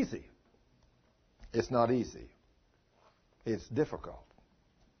it ain't easy. It's not easy. It's difficult.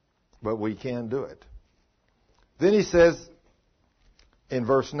 But we can do it. Then he says in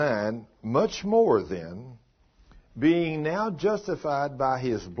verse 9, much more then, being now justified by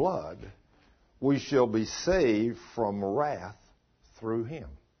His blood, we shall be saved from wrath through Him.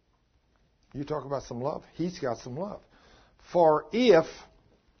 You talk about some love? He's got some love. For if,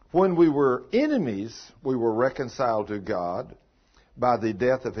 when we were enemies, we were reconciled to God by the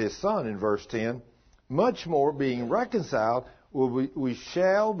death of His Son, in verse 10, much more being reconciled, we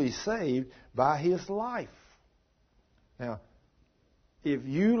shall be saved by His life. Now, if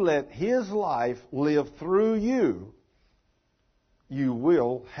you let His life live through you, you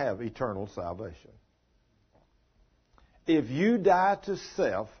will have eternal salvation. If you die to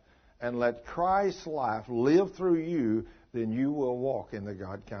self and let Christ's life live through you, then you will walk in the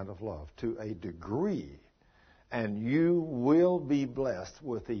God kind of love to a degree, and you will be blessed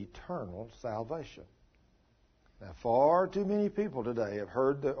with eternal salvation. Now, far too many people today have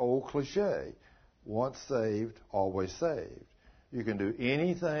heard the old cliche, once saved, always saved. You can do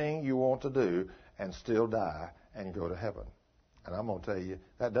anything you want to do and still die and go to heaven. And I'm going to tell you,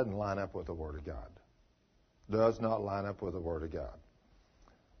 that doesn't line up with the Word of God. Does not line up with the Word of God.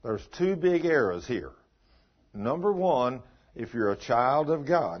 There's two big errors here. Number one, if you're a child of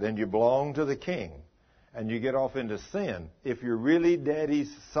God and you belong to the King and you get off into sin, if you're really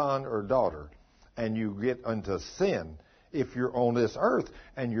Daddy's son or daughter and you get into sin, if you're on this earth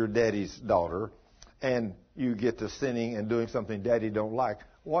and you're Daddy's daughter and you get to sinning and doing something Daddy don't like,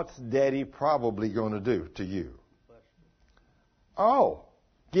 what's Daddy probably going to do to you? Oh,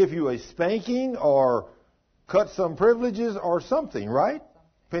 give you a spanking or cut some privileges or something, right?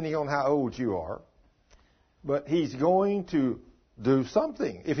 Depending on how old you are. But He's going to do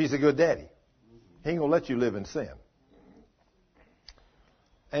something if He's a good daddy. He ain't going to let you live in sin.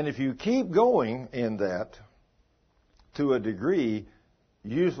 And if you keep going in that to a degree,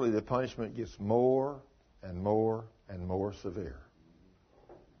 usually the punishment gets more and more and more severe.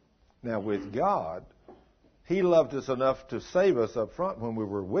 Now with God, He loved us enough to save us up front when we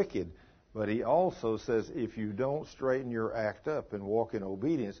were wicked, but He also says if you don't straighten your act up and walk in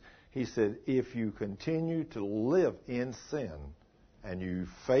obedience, He said if you continue to live in sin and you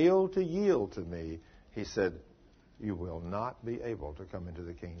fail to yield to me, He said you will not be able to come into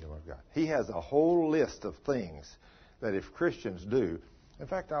the kingdom of God. He has a whole list of things that if Christians do, in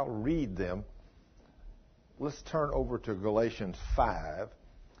fact, I'll read them. Let's turn over to Galatians 5.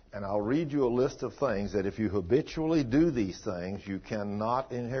 And I'll read you a list of things that if you habitually do these things, you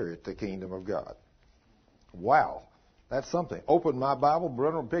cannot inherit the kingdom of God. Wow. That's something. Open my Bible,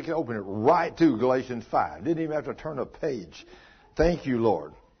 brother, open it right to Galatians 5. Didn't even have to turn a page. Thank you,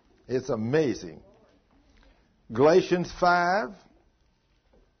 Lord. It's amazing. Galatians 5.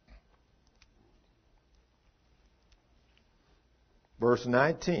 Verse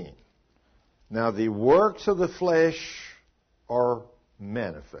 19. Now the works of the flesh are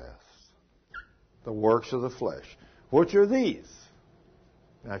manifest. The works of the flesh. Which are these?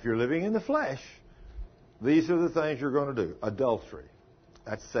 Now, if you're living in the flesh, these are the things you're going to do. Adultery.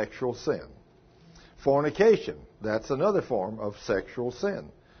 That's sexual sin. Fornication. That's another form of sexual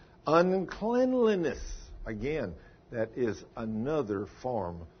sin. Uncleanliness. Again, that is another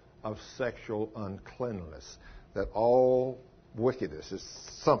form of sexual uncleanliness. That all wickedness is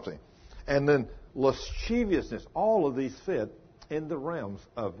something. And then lasciviousness. All of these fit in the realms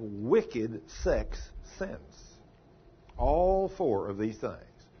of wicked sex sins. All four of these things.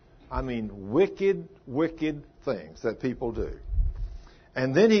 I mean, wicked, wicked things that people do.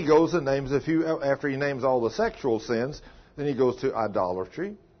 And then he goes and names a few, after he names all the sexual sins, then he goes to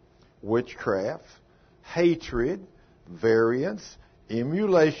idolatry, witchcraft, hatred, variance,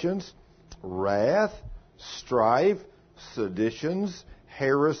 emulations, wrath, strife, seditions,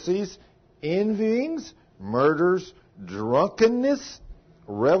 heresies, envyings, murders, drunkenness,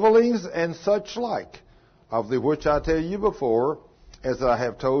 revelings, and such like, of the which I tell you before, as I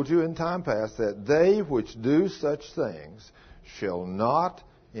have told you in time past, that they which do such things shall not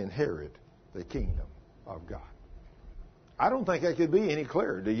inherit the kingdom of God. I don't think I could be any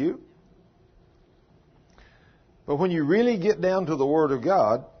clearer, do you? But when you really get down to the Word of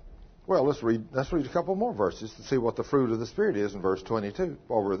God, well, let's read a couple more verses to see what the fruit of the Spirit is in verse 22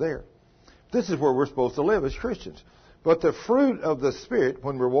 while we're there. This is where we're supposed to live as Christians. But the fruit of the Spirit,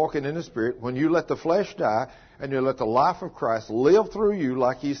 when we're walking in the Spirit, when you let the flesh die and you let the life of Christ live through you,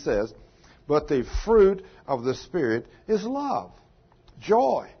 like He says, but the fruit of the Spirit is love,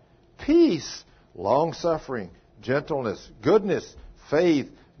 joy, peace, long-suffering, gentleness, goodness, faith,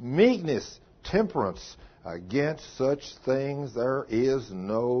 meekness, temperance. Against such things there is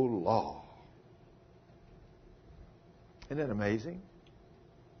no law. Isn't that amazing?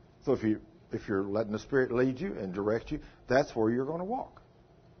 So if you're letting the Spirit lead you and direct you, that's where you're going to walk.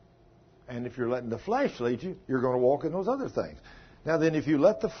 And if you're letting the flesh lead you, you're going to walk in those other things. Now then, if you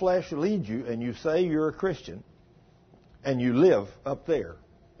let the flesh lead you and you say you're a Christian and you live up there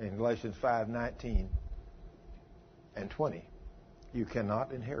in Galatians 5:19 and 20, you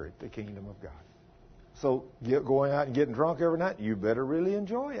cannot inherit the kingdom of God. So going out and getting drunk every night, you better really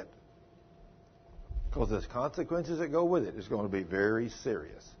enjoy it. Because there's consequences that go with it. It's going to be very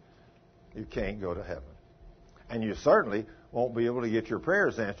serious. You can't go to heaven. And you certainly won't be able to get your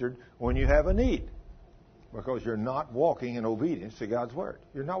prayers answered when you have a need. Because you're not walking in obedience to God's Word.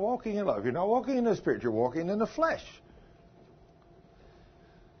 You're not walking in love. You're not walking in the Spirit. You're walking in the flesh.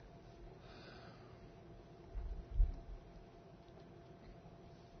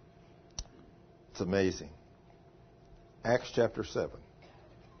 It's amazing. Acts chapter 7.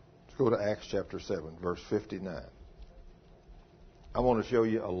 Let's go to Acts chapter 7, verse 59. I want to show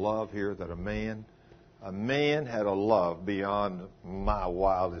you a love here that a man had a love beyond my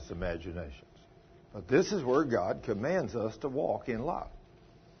wildest imaginations. But this is where God commands us to walk in love.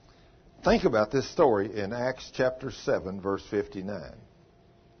 Think about this story in Acts chapter 7, verse 59.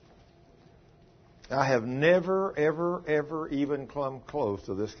 I have never, ever, ever even come close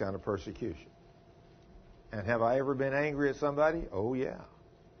to this kind of persecution. And have I ever been angry at somebody? Oh, yeah.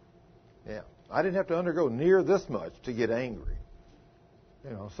 Yeah. I didn't have to undergo near this much to get angry.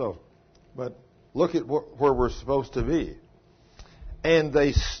 But look at where we're supposed to be. And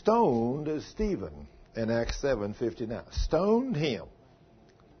they stoned Stephen in Acts 7:59. Stoned him.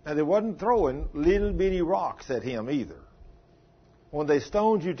 Now, they wasn't throwing little bitty rocks at him either. When they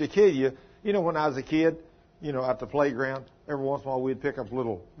stoned you to kill you, when I was a kid, at the playground, every once in a while we'd pick up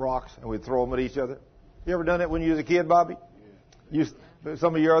little rocks and we'd throw them at each other. You ever done that when you was a kid, Bobby? Yeah.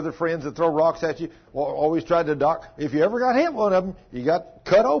 Some of your other friends that throw rocks at you always tried to dock. If you ever got hit one of them, you got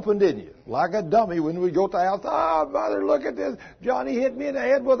cut open, didn't you? Like a dummy when we go to the house. Oh, Mother, look at this. Johnny hit me in the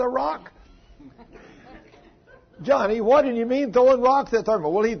head with a rock. Johnny, what did you mean throwing rocks at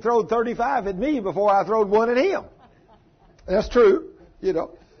Thurman? Well, he threw 35 at me before I throwed one at him. That's true.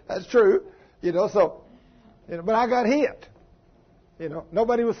 That's true. But I got hit.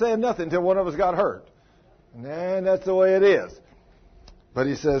 Nobody was saying nothing until one of us got hurt. And that's the way it is. But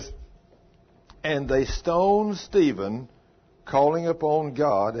he says, and they stoned Stephen, calling upon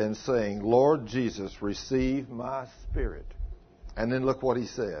God and saying, Lord Jesus, receive my spirit. And then look what he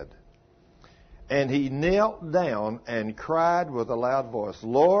said. And he knelt down and cried with a loud voice,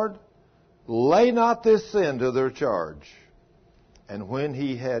 Lord, lay not this sin to their charge. And when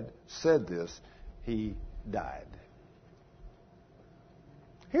he had said this, he died.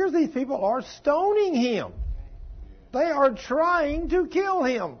 Here these people are stoning him. They are trying to kill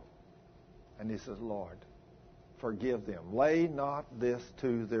him. And he says, Lord, forgive them. Lay not this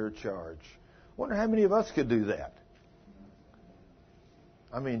to their charge. Wonder how many of us could do that.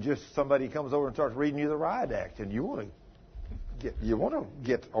 I mean, just somebody comes over and starts reading you the riot act, and you want to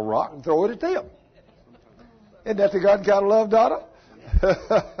get a rock and throw it at them. Isn't that the God kind of love, Donna?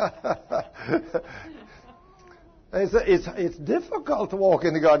 It's difficult to walk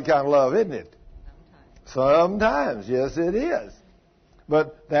in the God kind of love, isn't it? Sometimes, yes, it is.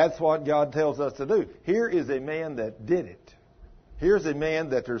 But that's what God tells us to do. Here is a man that did it. Here's a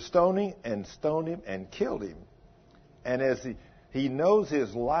man that they're stoning and stoned him and killed him. And as he knows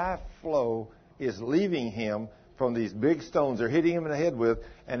his life flow is leaving him from these big stones they're hitting him in the head with,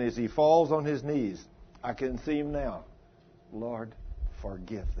 and as he falls on his knees, I can see him now. Lord,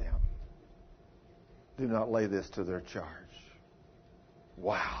 forgive them. Do not lay this to their charge.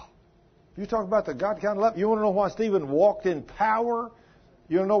 Wow. You talk about the God kind of love. You want to know why Stephen walked in power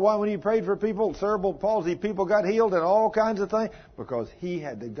You don't know why when he prayed for people, cerebral palsy, people got healed and all kinds of things? Because he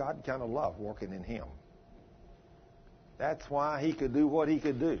had the God kind of love working in him. That's why he could do what he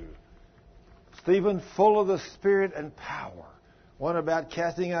could do. Stephen, full of the Spirit and power, went about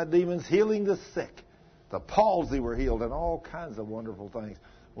casting out demons, healing the sick. The palsy were healed and all kinds of wonderful things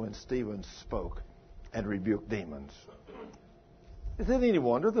when Stephen spoke and rebuked demons. Is it any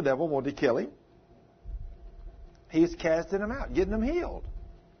wonder the devil wanted to kill him? He's casting them out, getting them healed.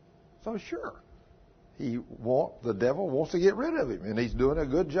 So sure, the devil wants to get rid of him, and he's doing a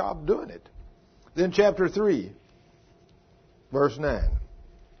good job doing it. Then chapter 3, verse 9.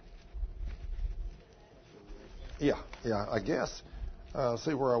 Yeah, I guess.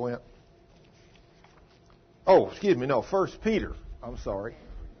 See where I went. Oh, excuse me, no, 1 Peter. I'm sorry.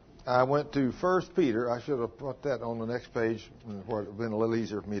 I went to 1 Peter. I should have put that on the next page where it would have been a little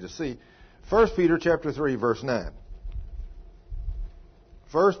easier for me to see. 1 Peter chapter 3, verse 9.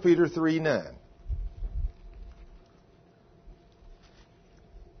 1 Peter 3, 9.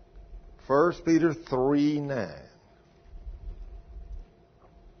 1 Peter 3, 9.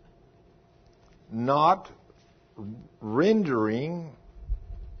 Not rendering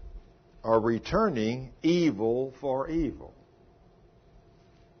or returning evil for evil,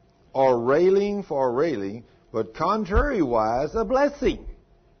 or railing for railing, but contrariwise a blessing,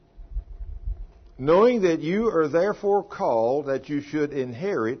 knowing that you are therefore called that you should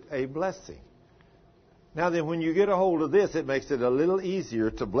inherit a blessing. Now then, when you get a hold of this, it makes it a little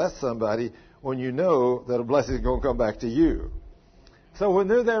easier to bless somebody when you know that a blessing is going to come back to you. So when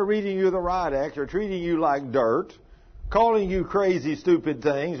they're there reading you the riot act or treating you like dirt, calling you crazy, stupid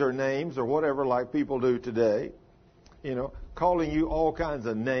things or names or whatever like people do today, calling you all kinds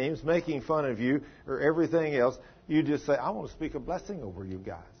of names, making fun of you or everything else, you just say, I want to speak a blessing over you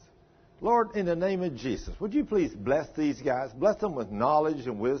guys. Lord, in the name of Jesus, would you please bless these guys? Bless them with knowledge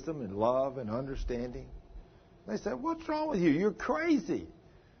and wisdom and love and understanding. They say, what's wrong with you? You're crazy.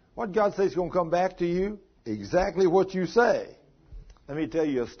 What God says is going to come back to you? Exactly what you say. Let me tell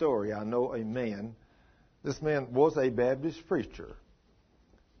you a story. I know a man. This man was a Baptist preacher.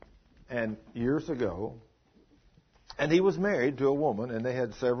 And years ago, and he was married to a woman, and they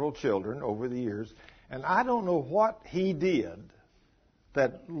had several children over the years. And I don't know what he did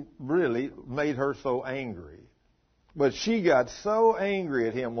that really made her so angry. But she got so angry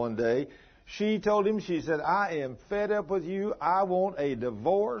at him one day, she told him, she said, I am fed up with you. I want a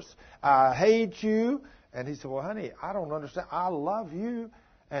divorce. I hate you. And he said, well, honey, I don't understand. I love you.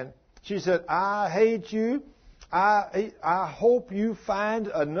 And she said, I hate you. I hope you find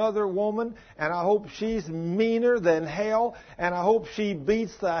another woman, and I hope she's meaner than hell, and I hope she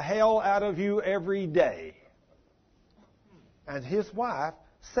beats the hell out of you every day. And his wife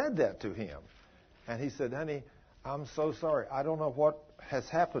said that to him. And he said, honey, I'm so sorry. I don't know what has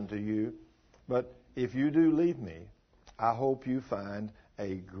happened to you, but if you do leave me, I hope you find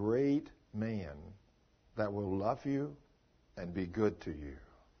a great man that will love you and be good to you.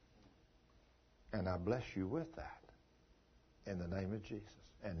 And I bless you with that in the name of Jesus.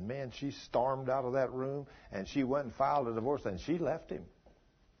 And man, she stormed out of that room and she went and filed a divorce and she left him.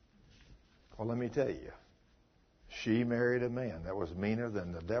 Well, let me tell you, she married a man that was meaner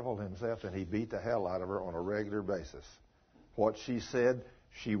than the devil himself, and he beat the hell out of her on a regular basis. What she said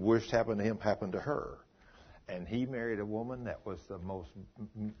she wished happened to him happened to her. And he married a woman that was the most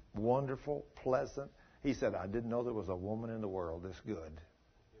wonderful, pleasant. He said, I didn't know there was a woman in the world this good.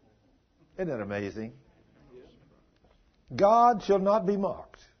 Isn't that amazing? God shall not be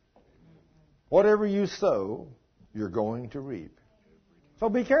mocked. Whatever you sow, you're going to reap. So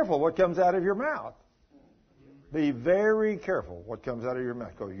be careful what comes out of your mouth. Be very careful what comes out of your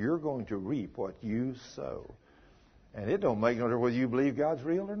mouth, because you're going to reap what you sow. And it don't make no difference whether you believe God's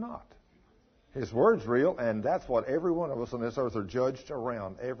real or not. His Word's real, and that's what every one of us on this earth are judged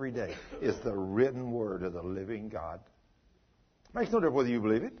around every day, is the written Word of the living God. Makes no difference whether you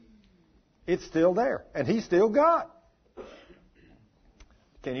believe it. It's still there, and He's still God.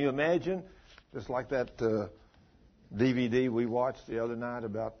 Can you imagine, just like that DVD we watched the other night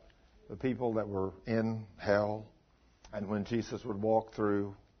about the people that were in hell, and when Jesus would walk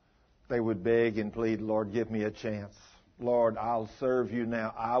through, they would beg and plead, Lord, give me a chance. Lord, I'll serve you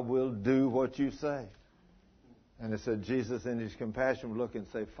now. I will do what you say. And it said Jesus in His compassion would look and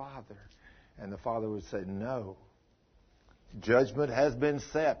say, Father. And the Father would say, no. Judgment has been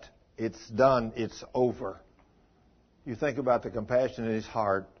set. It's done. It's over. You think about the compassion in His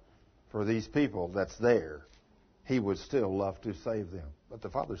heart for these people that's there. He would still love to save them. But the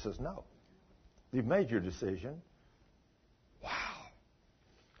Father says, no. You've made your decision. Wow.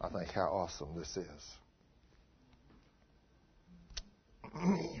 I think how awesome this is.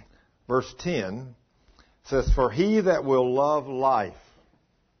 verse 10 says, "For he that will love life."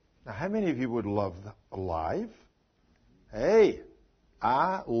 Now, how many of you would love life? Hey,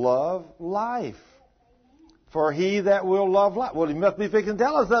 I love life. For he that will love life. Well, he must be fixing to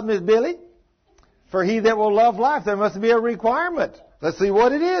tell us something, Miss Billy. For he that will love life, there must be a requirement. Let's see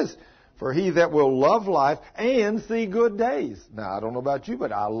what it is. For he that will love life and see good days. Now, I don't know about you,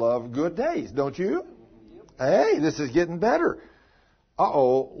 but I love good days. Don't you? Hey, this is getting better.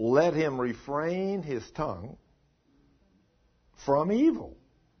 Let him refrain his tongue from evil,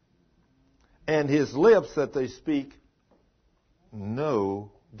 and his lips that they speak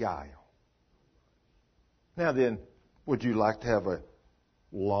no guile. Now then, would you like to have a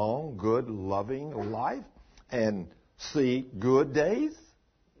long, good, loving life and see good days?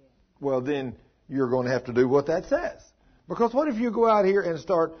 Well, then you're going to have to do what that says. Because what if you go out here and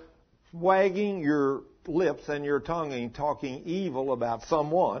start wagging your lips and your tongue and talking evil about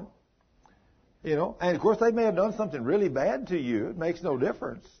someone, and of course they may have done something really bad to you. It makes no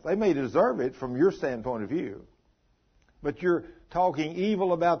difference. They may deserve it from your standpoint of view. But you're talking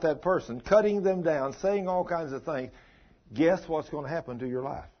evil about that person, cutting them down, saying all kinds of things. Guess what's going to happen to your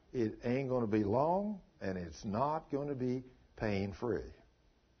life? It ain't going to be long, and it's not going to be pain-free.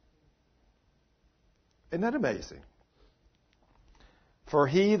 Isn't that amazing? For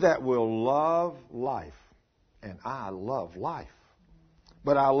he that will love life, and I love life,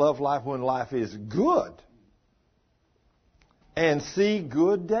 but I love life when life is good, and see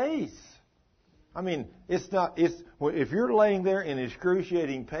good days. I mean, if you're laying there in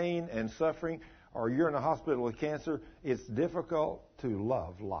excruciating pain and suffering, or you're in a hospital with cancer, it's difficult to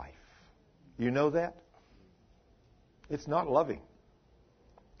love life. You know that? It's not loving.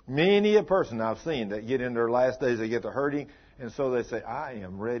 Many a person I've seen that get in their last days, they get to hurting, and so they say, I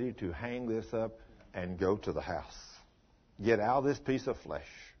am ready to hang this up and go to the house. Get out of this piece of flesh.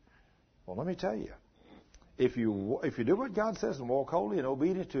 Well, let me tell you, if you do what God says and walk holy and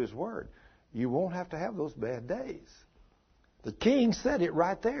obedient to His Word, you won't have to have those bad days. The King said it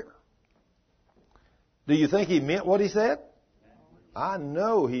right there. Do you think He meant what He said? I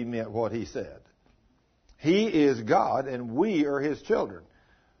know He meant what He said. He is God and we are His children.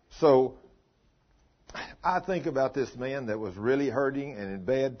 So I think about this man that was really hurting and in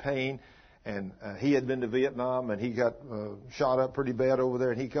bad pain, and he had been to Vietnam and he got shot up pretty bad over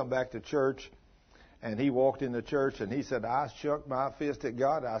there, and he come back to church, and he walked in the church and he said, I shook my fist at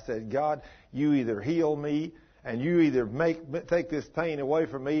God. I said, God, you either heal me and you either take this pain away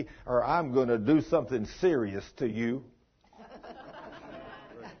from me, or I'm going to do something serious to you.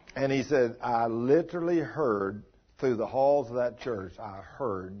 And he said, I literally heard through the halls of that church, I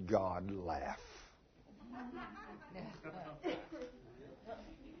heard God laugh.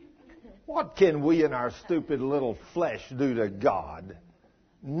 What can we in our stupid little flesh do to God?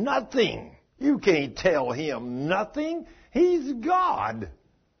 Nothing. You can't tell Him nothing. He's God.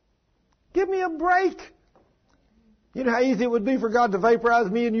 Give me a break. You know how easy it would be for God to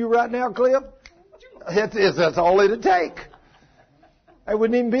vaporize me and you right now, Cliff? That's all it'd take. There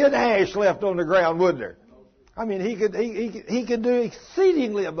wouldn't even be an ash left on the ground, would there? I mean, He could do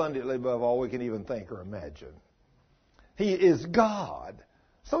exceedingly abundantly above all we can even think or imagine. He is God.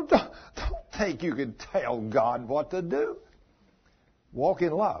 So don't think you can tell God what to do. Walk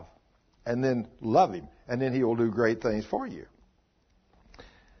in love, and then love Him, and then He will do great things for you.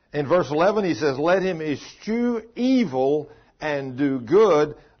 In verse 11, He says, let him eschew evil and do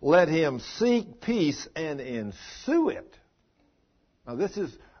good. Let him seek peace and ensue it. Now this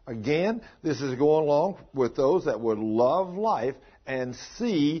is going along with those that would love life and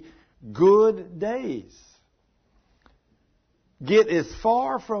see good days. Get as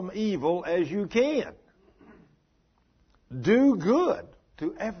far from evil as you can. Do good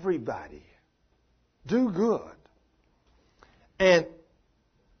to everybody. Do good. And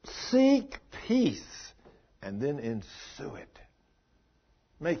seek peace, and then ensue it.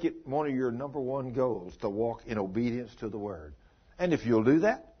 Make it one of your number one goals to walk in obedience to the Word. And if you'll do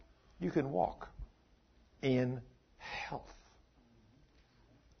that, you can walk in health.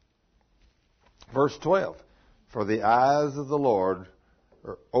 Verse 12, for the eyes of the Lord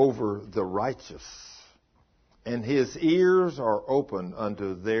are over the righteous, and His ears are open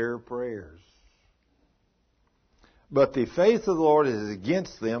unto their prayers. But the face of the Lord is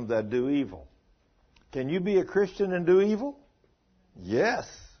against them that do evil. Can you be a Christian and do evil? Yes.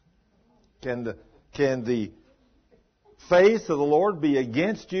 Can the face of the Lord be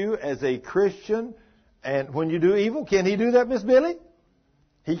against you as a Christian, and when you do evil? Can He do that, Miss Billy?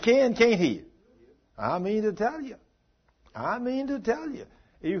 He can, can't He? I mean to tell you.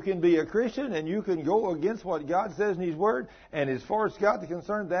 You can be a Christian and you can go against what God says in His Word. And as far as God is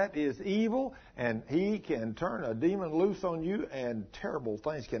concerned, that is evil. And He can turn a demon loose on you and terrible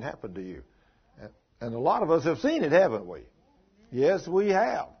things can happen to you. And a lot of us have seen it, haven't we? Yes, we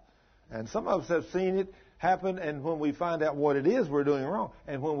have. And some of us have seen it happen. And when we find out what it is we're doing wrong,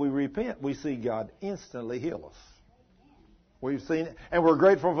 and when we repent, we see God instantly heal us. We've seen it. And we're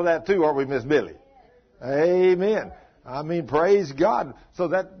grateful for that too, aren't we, Miss Billy? Amen. I mean, praise God. So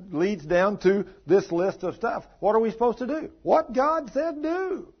that leads down to this list of stuff. What are we supposed to do? What God said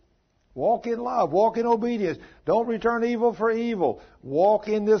do. Walk in love. Walk in obedience. Don't return evil for evil. Walk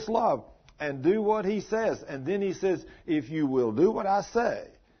in this love and do what He says. And then He says, if you will do what I say.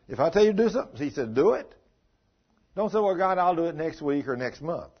 If I tell you to do something, He said, do it. Don't say, well, God, I'll do it next week or next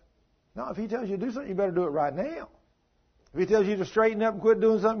month. No, if He tells you to do something, you better do it right now. If He tells you to straighten up and quit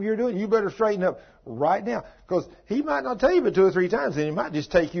doing something you're doing, you better straighten up right now. Because He might not tell you but 2 or 3 times, and He might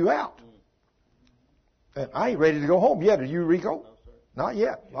just take you out. And I ain't ready to go home yet. Are you, Rico? Not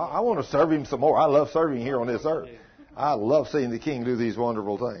yet. I want to serve Him some more. I love serving here on this earth. I love seeing the King do these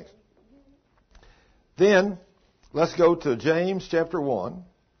wonderful things. Then, let's go to James chapter 1,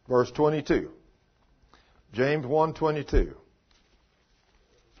 verse 22. James 1:22.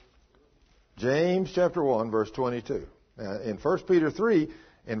 James chapter 1, verse 22. In 1 Peter 3,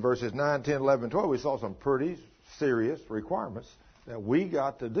 in verses 9, 10, 11, 12, we saw some pretty serious requirements that we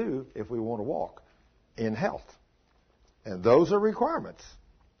got to do if we want to walk in health. And those are requirements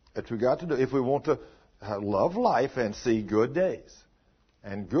that we got to do if we want to love life and see good days.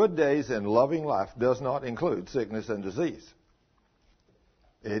 And good days and loving life does not include sickness and disease.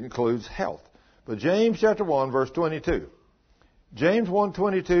 It includes health. But James chapter 1, verse 22. James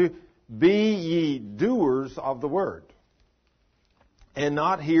 1:22, be ye doers of the word, and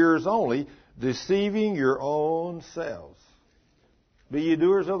not hearers only, deceiving your own selves. Be ye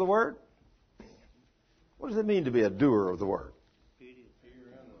doers of the word? What does it mean to be a doer of the word?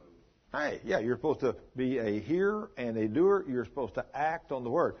 Hey, yeah, you're supposed to be a hearer and a doer. You're supposed to act on the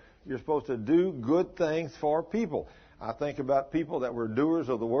word. You're supposed to do good things for people. I think about people that were doers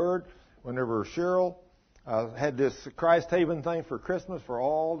of the word. Whenever Cheryl had this Christ Haven thing for Christmas for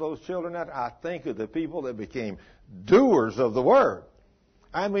all those children out, I think of the people that became doers of the word.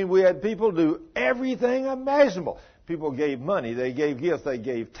 I mean, we had people do everything imaginable. People gave money, they gave gifts, they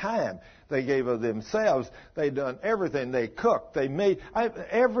gave time, they gave of themselves, they done everything, they cooked, they made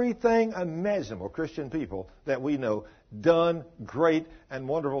everything imaginable. Christian people that we know done great and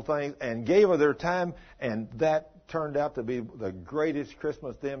wonderful things and gave of their time, and that turned out to be the greatest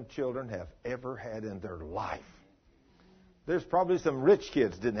Christmas them children have ever had in their life. There's probably some rich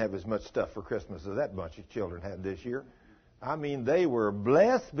kids didn't have as much stuff for Christmas as that bunch of children had this year. I mean, they were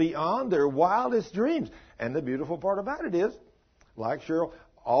blessed beyond their wildest dreams. And the beautiful part about it is, like Cheryl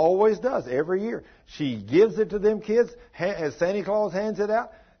always does every year, she gives it to them kids as Santa Claus hands it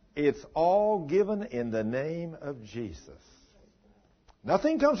out. It's all given in the name of Jesus.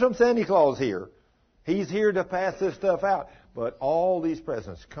 Nothing comes from Santa Claus here. He's here to pass this stuff out. But all these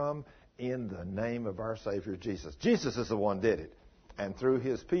presents come in the name of our Savior Jesus. Jesus is the one who did it. And through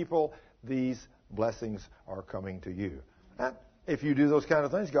His people, these blessings are coming to you. And if you do those kind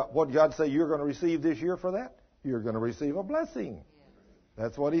of things, what did God say you're going to receive this year for that? You're going to receive a blessing.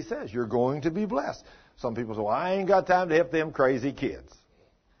 That's what He says. You're going to be blessed. Some people say, well, I ain't got time to help them crazy kids.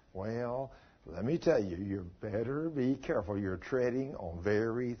 Well, let me tell you, you better be careful. You're treading on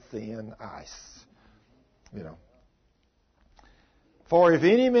very thin ice. You know. For if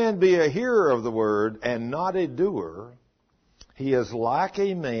any man be a hearer of the word and not a doer, he is like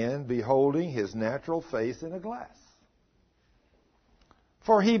a man beholding his natural face in a glass.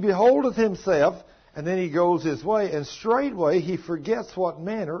 For he beholdeth himself, and then he goes his way, and straightway he forgets what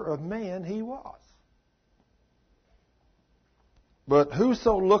manner of man he was. But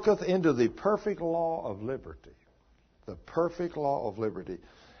whoso looketh into the perfect law of liberty, the perfect law of liberty,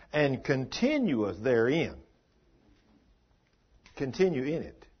 and continueth therein, continue in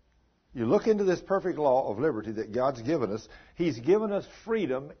it. You look into this perfect law of liberty that God's given us. He's given us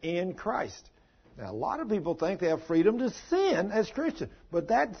freedom in Christ. Now, a lot of people think they have freedom to sin as Christians, but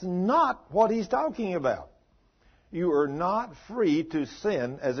that's not what He's talking about. You are not free to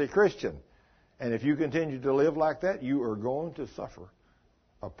sin as a Christian. And if you continue to live like that, you are going to suffer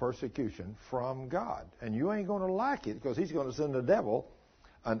a persecution from God. And you ain't going to like it, because He's going to send the devil,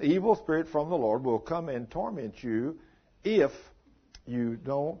 an evil spirit from the Lord, will come and torment you if you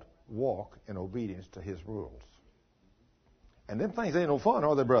don't walk in obedience to His rules. And them things ain't no fun,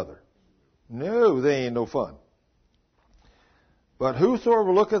 are they, brother? No, they ain't no fun. But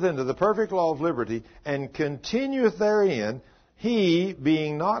whosoever looketh into the perfect law of liberty and continueth therein, he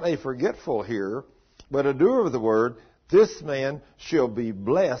being not a forgetful hearer, but a doer of the word, this man shall be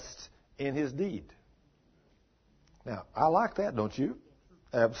blessed in his deed. Now, I like that, don't you?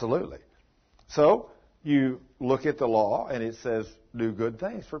 Absolutely. So, you look at the law, and it says, do good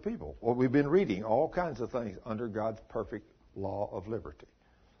things for people. Well, we've been reading all kinds of things under God's perfect law of liberty.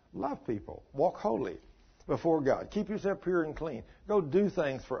 Love people. Walk holy before God. Keep yourself pure and clean. Go do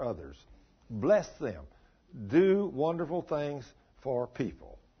things for others. Bless them. Do wonderful things for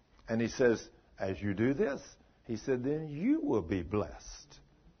people. And he says, as you do this, he said, then you will be blessed.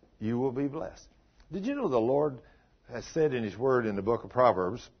 You will be blessed. Did you know the Lord has said in his word in the book of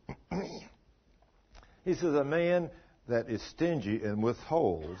Proverbs, he says, a man that is stingy and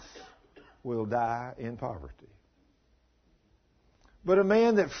withholds will die in poverty. But a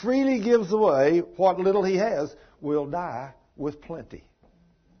man that freely gives away what little he has will die with plenty.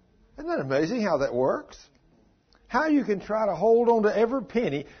 Isn't that amazing how that works? How you can try to hold on to every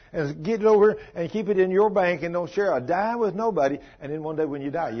penny and get it over and keep it in your bank and don't share a dime with nobody, and then one day when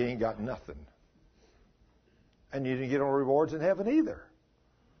you die, you ain't got nothing. And you didn't get no rewards in heaven either.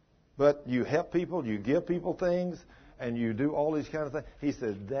 But you help people, you give people things, and you do all these kind of things. He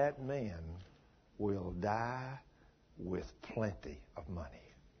said, that man will die with plenty of money.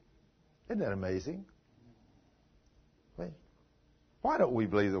 Isn't that amazing? Why don't we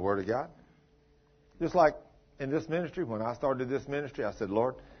believe the Word of God? Just like in this ministry, when I started this ministry, I said,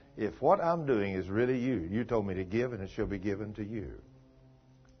 Lord, if what I'm doing is really you told me to give and it shall be given to you.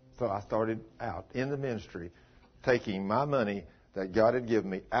 So I started out in the ministry taking my money that God had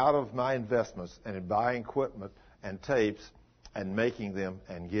given me out of my investments and in buying equipment and tapes and making them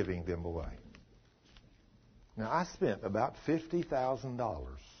and giving them away. Now, I spent about $50,000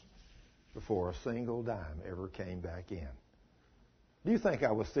 before a single dime ever came back in. Do you think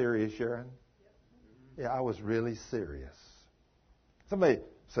I was serious, Sharon? Yeah, I was really serious. Somebody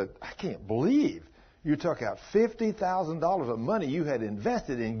said, I can't believe you took out $50,000 of money you had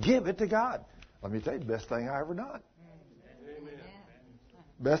invested and give it to God. Let me tell you, the best thing I ever done. Amen.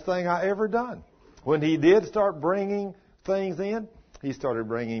 Best thing I ever done. When he did start bringing things in, he started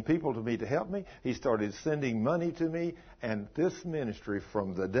bringing people to me to help me. He started sending money to me. And this ministry,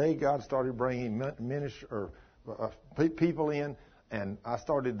 from the day God started bringing people in, and I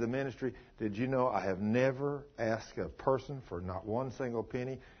started the ministry, did you know I have never asked a person for not one single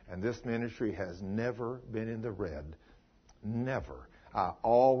penny, and this ministry has never been in the red. Never. I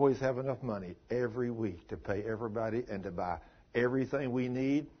always have enough money every week to pay everybody and to buy everything we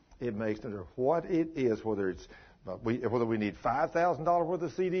need. It makes no difference what it is, whether we need $5,000 worth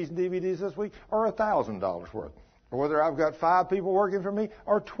of CDs and DVDs this week or $1,000 worth. Or whether I've got 5 people working for me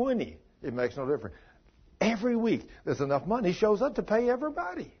or 20. It makes no difference. Every week there's enough money shows up to pay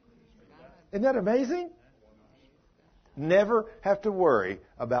everybody. Isn't that amazing? Never have to worry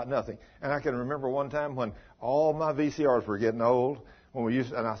about nothing. And I can remember one time when all my VCRs were getting old,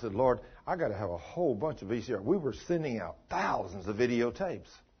 and I said, Lord, I got to have a whole bunch of VCRs. We were sending out thousands of videotapes.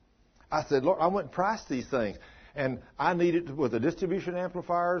 I said, Lord, I went and priced these things. And I needed, with the distribution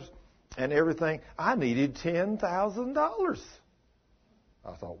amplifiers and everything, I needed $10,000.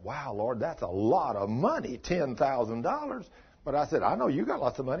 I thought, wow, Lord, that's a lot of money, $10,000. But I said, I know you got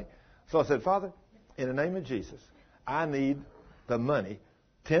lots of money. So I said, Father, in the name of Jesus, I need the money,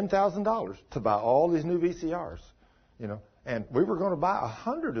 $10,000, to buy all these new VCRs, And we were going to buy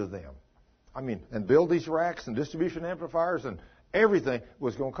 100 of them. And build these racks and distribution amplifiers and everything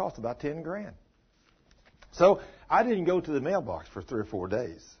was going to cost about $10,000. So I didn't go to the mailbox for 3 or 4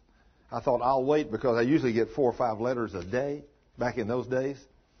 days. I thought I'll wait because I usually get 4 or 5 letters a day back in those days.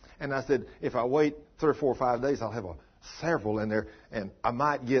 And I said, if I wait 3 or 4 or 5 days, I'll have several in there and I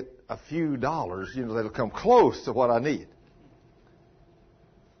might get a few dollars, that'll come close to what I need.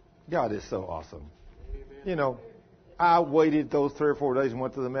 God is so awesome. I waited those 3 or 4 days and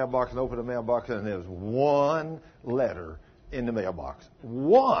went to the mailbox and opened the mailbox and there was 1 letter in the mailbox.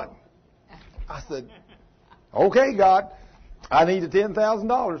 1. I said, okay, God, I need the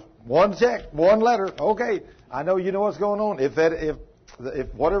 $10,000. 1 check, 1 letter. Okay, I know you know what's going on.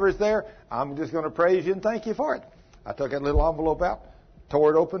 If whatever is there, I'm just going to praise you and thank you for it. I took that little envelope out,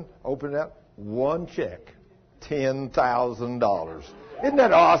 tore it open, opened it out. 1 check, $10,000. Isn't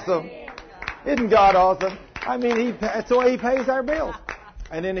that awesome? Isn't God awesome? That's the way He pays our bills.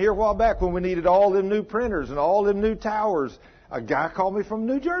 And then here a while back when we needed all them new printers and all them new towers, a guy called me from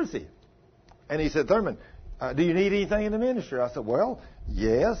New Jersey. And he said, Thurman, do you need anything in the ministry? I said, well,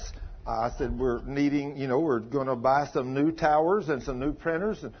 yes. I said, we're needing, we're going to buy some new towers and some new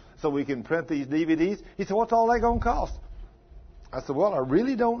printers so we can print these DVDs. He said, what's all that going to cost? I said, well, I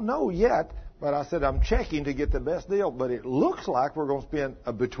really don't know yet, But I said, I'm checking to get the best deal, but it looks like we're going to spend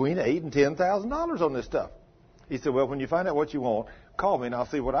between $8,000 and $10,000 on this stuff. He said, well, when you find out what you want, call me and I'll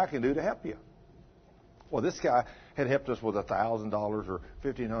see what I can do to help you. Well, this guy had helped us with $1,000 or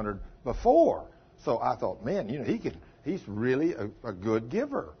 $1,500 before. So I thought, man, he's really a good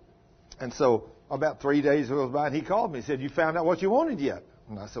giver. And so about 3 days goes by and he called me and said, you found out what you wanted yet?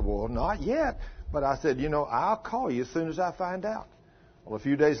 And I said, well, not yet. But I said, I'll call you as soon as I find out. Well, a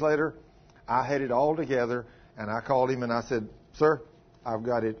few days later, I had it all together, and I called him and I said, sir, I've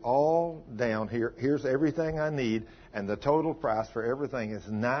got it all down here. Here's everything I need, and the total price for everything is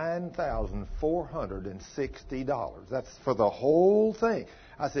 $9,460. That's for the whole thing.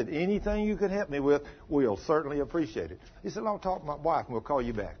 I said, anything you can help me with, we'll certainly appreciate it. He said, I'll talk to my wife and we'll call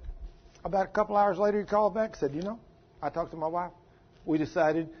you back. About a couple hours later, he called back and said, I talked to my wife. We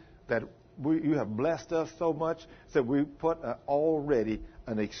decided that you have blessed us so much, so we put already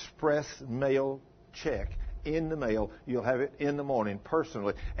an express mail check in the mail. You'll have it in the morning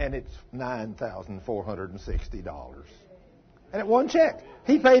personally, and it's $9,460. And it one check.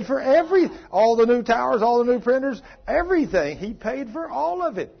 He paid for all the new towers, all the new printers, everything. He paid for all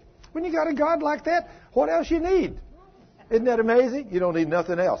of it. When you got a God like that, what else you need? Isn't that amazing? You don't need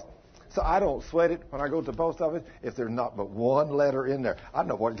nothing else. So I don't sweat it when I go to the post office if there's not but one letter in there. I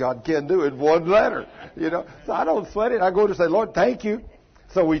know what God can do in one letter, So I don't sweat it. I go to say, Lord, thank you.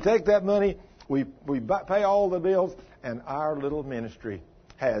 So we take that money, we pay all the bills, and our little ministry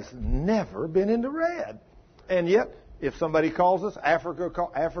has never been in the red. And yet, if somebody calls us,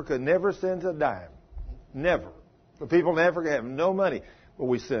 Africa never sends a dime. Never. The people in Africa have no money. But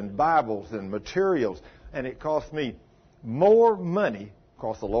we send Bibles and materials, and it costs me more money.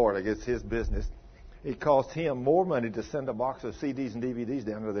 Cost the Lord, I guess, his business. It cost him more money to send a box of CDs and DVDs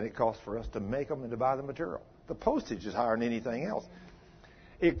down there than it costs for us to make them and to buy the material. The postage is higher than anything else.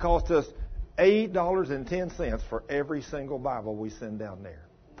 It cost us $8.10 for every single Bible we send down there.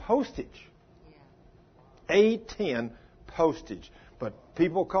 Postage. $8.10 postage. But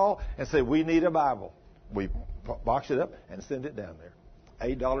people call and say, we need a Bible. We box it up and send it down there.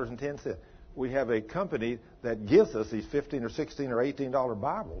 $8.10. We have a company that gives us these $15 or $16 or $18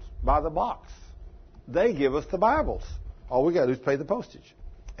 Bibles by the box. They give us the Bibles. All we got to do is pay the postage,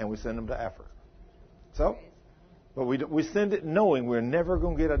 and we send them to Africa. So, but we send it knowing we're never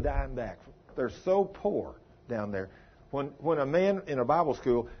going to get a dime back. They're so poor down there. When a man in a Bible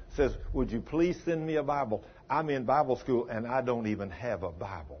school says, would you please send me a Bible? I'm in Bible school, and I don't even have a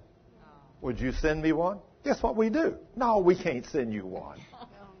Bible. Would you send me one? Guess what we do? No, we can't send you one.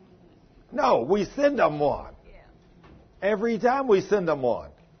 No, we send them one. Every time we send them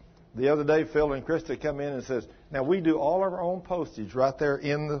one. The other day, Phil and Krista come in and says, now we do all of our own postage right there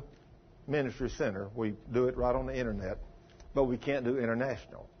in the ministry center. We do it right on the internet, but we can't do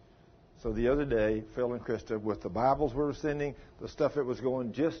international. So the other day, Phil and Krista, with the Bibles we were sending, the stuff that was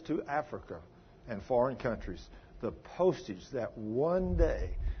going just to Africa and foreign countries, the postage that one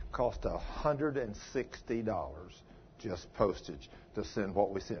day cost $160 just postage to send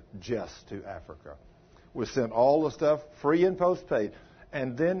what we sent just to Africa. We sent all the stuff free and postpaid.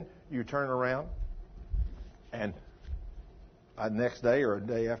 And then you turn around and next day or a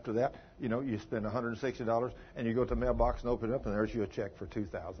day after that, you spend $160 and you go to the mailbox and open it up and there's you a check for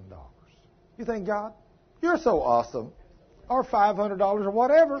 $2,000. You think, God, you're so awesome. Or $500 or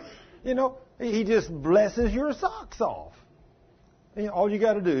whatever. He just blesses your socks off. All you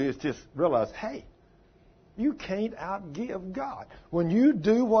got to do is just realize, hey, you can't outgive God. When you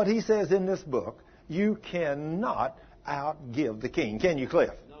do what he says in this book, you cannot outgive the King. Can you,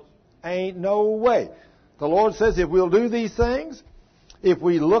 Cliff? No. Ain't no way. The Lord says if we'll do these things, if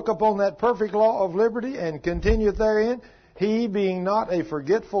we look upon that perfect law of liberty and continue therein, he being not a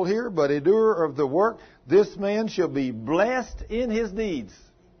forgetful hearer, but a doer of the work, this man shall be blessed in his deeds.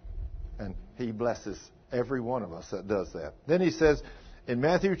 And he blesses every one of us that does that. Then he says in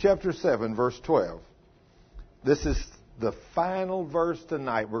Matthew chapter 7, verse 12, this is the final verse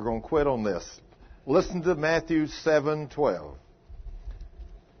tonight. We're going to quit on this. Listen to Matthew 7:12.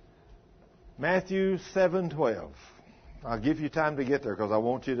 Matthew 7:12. I'll give you time to get there because I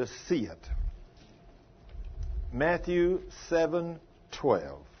want you to see it. Matthew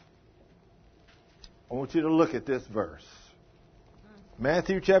 7:12. I want you to look at this verse.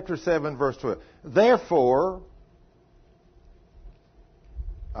 Matthew chapter 7, verse 12. Therefore,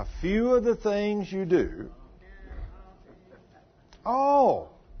 a few of the things you do. Oh.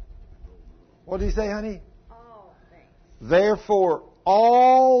 What did he say, honey? All things. Therefore,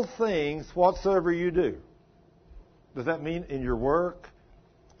 all things whatsoever you do. Does that mean in your work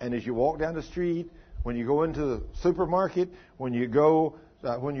and as you walk down the street, when you go into the supermarket, when you go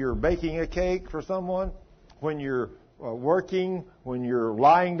when you're baking a cake for someone, when you're working, when you're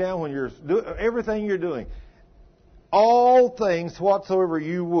lying down, when you're everything you're doing. All things whatsoever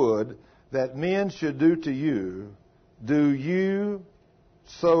you would that men should do to you, do you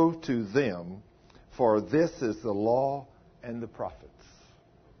so to them, for this is the law and the prophets.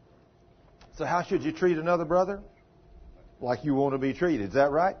 So how should you treat another brother? Like you want to be treated. Is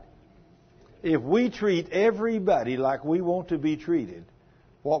that right? If we treat everybody like we want to be treated,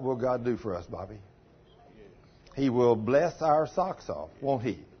 what will God do for us, Bobby? He will bless our socks off, won't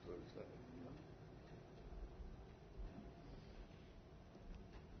He?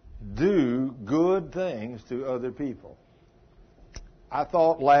 Do good things to other people. I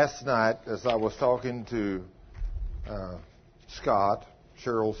thought last night as I was talking to Scott,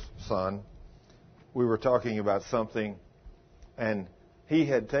 Cheryl's son, we were talking about something, and he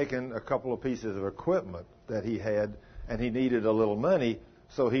had taken a couple of pieces of equipment that he had, and he needed a little money,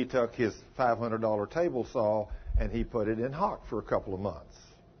 so he took his $500 table saw and he put it in hock for a couple of months.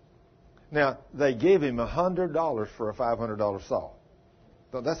 Now, they gave him $100 for a $500 saw.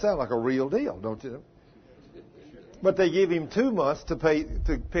 That sounds like a real deal, don't you? But they give him 2 months to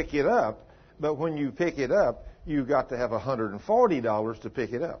pick it up. But when you pick it up, you got to have $140 to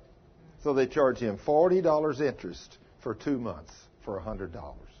pick it up. So they charge him $40 interest for 2 months for $100.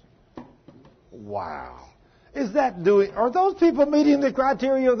 Wow. Are those people meeting the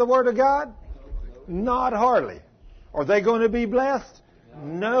criteria of the Word of God? Not hardly. Are they going to be blessed?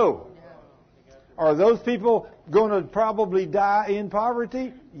 No. Are those people going to probably die in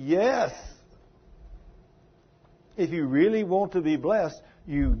poverty? Yes. If you really want to be blessed,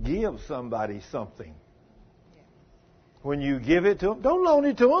 you give somebody something. When you give it to them, don't loan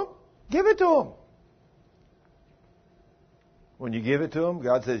it to them. Give it to them. When you give it to them,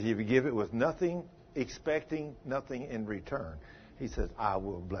 God says if you give it with nothing, expecting nothing in return, He says, I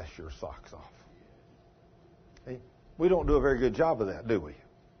will bless your socks off. See? We don't do a very good job of that, do we?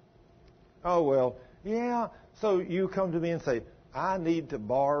 Oh, well, yeah. So you come to me and say, I need to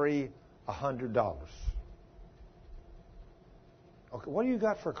borrow $100. Okay, what do you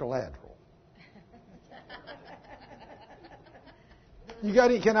got for collateral?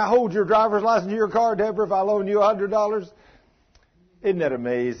 Can I hold your driver's license to your car, Deborah, if I loan you $100? Isn't that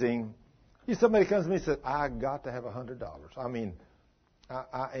amazing? Somebody comes to me and says, I got to have $100. I mean,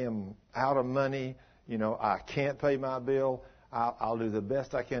 I am out of money. I can't pay my bill. I'll do the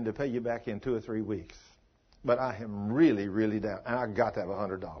best I can to pay you back in 2 or 3 weeks. But I am really, really down. And I got to have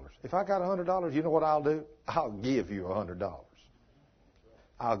 $100. If I got $100, you know what I'll do? I'll give you $100.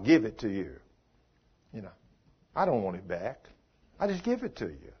 I'll give it to you. I don't want it back. I just give it to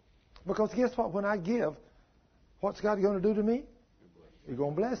you. Because guess what? When I give, what's God going to do to me? He's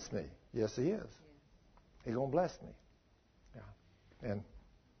going to bless me. Yes, He is. He's going to bless me. Yeah. And,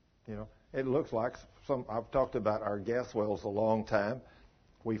 it looks like I've talked about our gas wells a long time.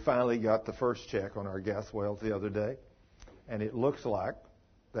 We finally got the first check on our gas wells the other day. And it looks like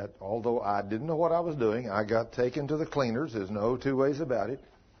that although I didn't know what I was doing, I got taken to the cleaners. There's no two ways about it.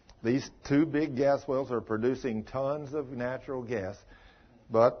 These 2 big gas wells are producing tons of natural gas.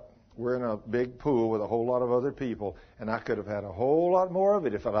 But we're in a big pool with a whole lot of other people. And I could have had a whole lot more of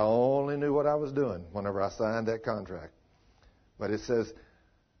it if I only knew what I was doing whenever I signed that contract. But it says,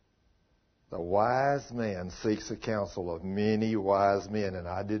 the wise man seeks the counsel of many wise men, and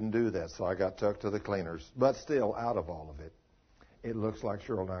I didn't do that, so I got tucked to the cleaners. But still, out of all of it, it looks like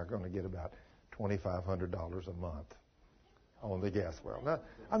Cheryl and I are going to get about $2,500 a month on the gas well. Now,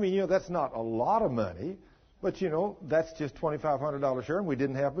 I mean, that's not a lot of money, but, that's just $2,500 share, and we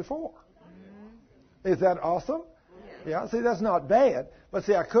didn't have before. Is that awesome? Yeah, see, that's not bad. But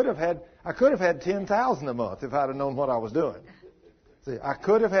see, I could have had $10,000 a month if I'd have known what I was doing. See, I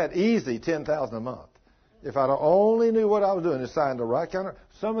could have had easy $10,000 a month if I'd only knew what I was doing and signed the right kind of.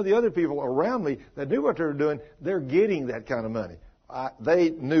 Some of the other people around me that knew what they were doing, they're getting that kind of money. They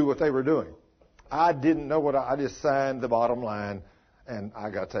knew what they were doing. I didn't know I just signed the bottom line, and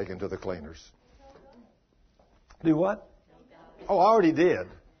I got taken to the cleaners. Do what? Oh, I already did.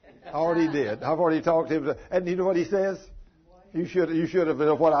 I've already talked to him. And you know what he says? You should have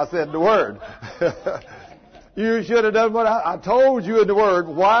done what I said in the Word. You should have done what I told you in the Word.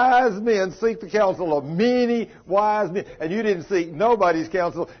 Wise men seek the counsel of many wise men. And you didn't seek nobody's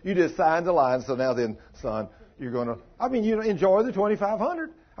counsel. You just signed the line. So now then, son, you're going to, enjoy the $2,500.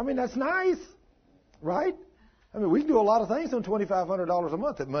 I mean, that's nice. Right? I mean, we can do a lot of things on $2,500 a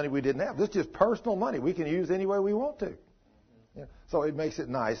month. That money we didn't have. This is just personal money. We can use any way we want to. Yeah. So it makes it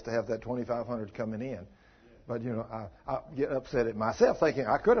nice to have that $2,500 coming in. But, I get upset at myself thinking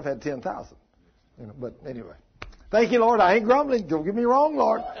I could have had $10,000. But anyway, Thank you, Lord. I ain't grumbling. Don't get me wrong,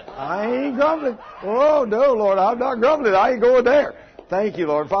 Lord. I ain't grumbling. Oh, no, Lord. I'm not grumbling. I ain't going there. Thank you,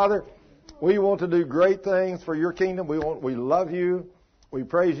 Lord. Father, we want to do great things for your kingdom. We love you. We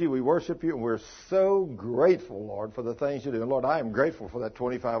praise you. We worship you. And we're so grateful, Lord, for the things you do. And, Lord, I am grateful for that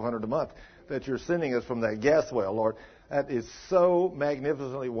 $2,500 a month that you're sending us from that gas well, Lord. That is so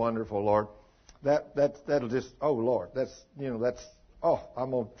magnificently wonderful, Lord. That'll just, oh, Lord,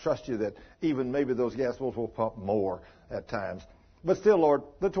 I'm going to trust you that even maybe those gas wells will pump more at times. But still, Lord,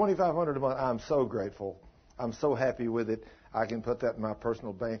 the $2,500 a month, I'm so grateful. I'm so happy with it. I can put that in my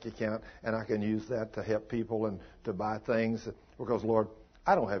personal bank account, and I can use that to help people and to buy things. Because, Lord,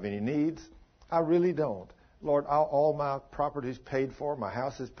 I don't have any needs. I really don't. Lord, all my property's paid for. My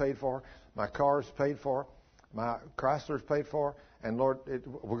house is paid for. My car's paid for. My Chrysler's paid for. And, Lord,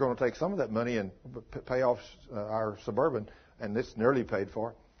 we're going to take some of that money and pay off our Suburban, and it's nearly paid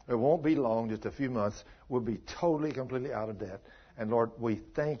for. It won't be long, just a few months. We'll be totally, completely out of debt. And, Lord, we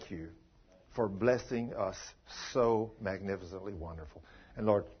thank you for blessing us so magnificently wonderful. And,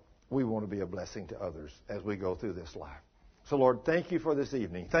 Lord, we want to be a blessing to others as we go through this life. So, Lord, thank you for this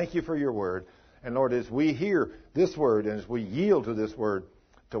evening. Thank you for your word. And, Lord, as we hear this word and as we yield to this word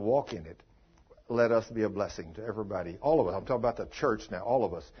to walk in it, let us be a blessing to everybody. All of us. I'm talking about the church now. All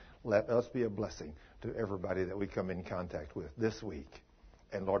of us. Let us be a blessing to everybody that we come in contact with this week.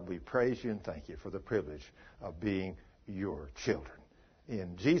 And, Lord, we praise you and thank you for the privilege of being your children.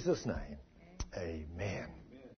 In Jesus' name, amen.